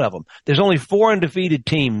proud of them. There's only 4 undefeated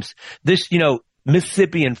teams. This,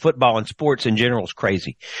 Mississippi and football and sports in general is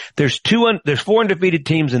crazy. There's 4 undefeated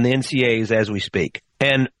teams in the NCAAs as we speak.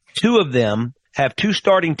 And 2 of them have 2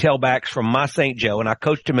 starting tailbacks from my St. Joe, and I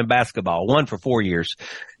coached him in basketball, one for 4 years.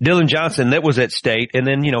 Dylan Johnson, that was at State, and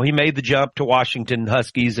then, he made the jump to Washington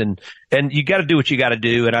Huskies, and you got to do what you got to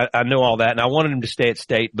do, and I know all that, and I wanted him to stay at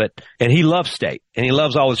State, and he loves State, and he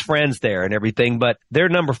loves all his friends there and everything, but they're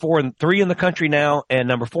number 3 in the country now, and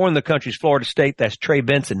number 4 in the country is Florida State. That's Trey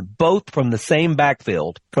Benson, both from the same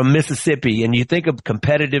backfield from Mississippi. And you think of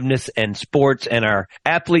competitiveness and sports and our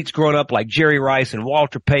athletes growing up like Jerry Rice and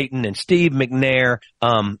Walter Payton and Steve McNair,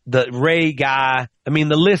 the Ray guy. I mean,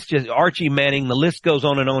 the list just, Archie Manning, the list goes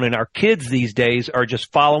on, and our kids these days are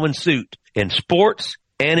just following suit in sports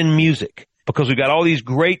and in music, because we've got all these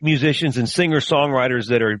great musicians and singer-songwriters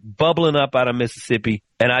that are bubbling up out of Mississippi.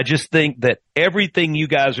 And I just think that everything you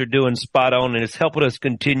guys are doing spot on, and it's helping us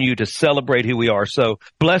continue to celebrate who we are. So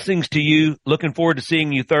blessings to you. Looking forward to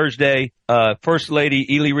seeing you Thursday. First Lady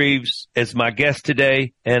Ely Reeves is my guest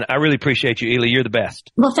today, and I really appreciate you, Ely. You're the best.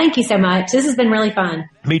 Well, thank you so much. This has been really fun.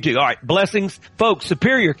 Me too. All right. Blessings. Folks,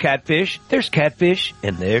 Superior Catfish. There's catfish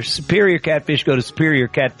and there's Superior Catfish. Go to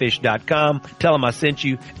superiorcatfish.com. Tell them I sent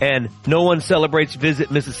you. And no one celebrates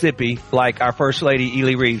Visit Mississippi like our First Lady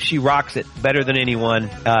Ely Reeves. She rocks it better than anyone.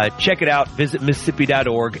 Check it out. Visit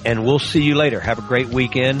Mississippi.org, and we'll see you later. Have a great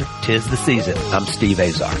weekend. 'Tis the season. I'm Steve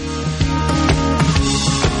Azar.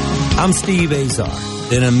 I'm Steve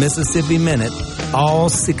Azar. In a Mississippi Minute, all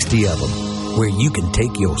 60 of them, where you can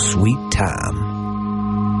take your sweet time.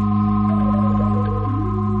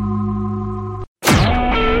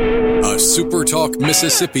 A SuperTalk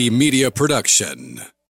Mississippi Media production.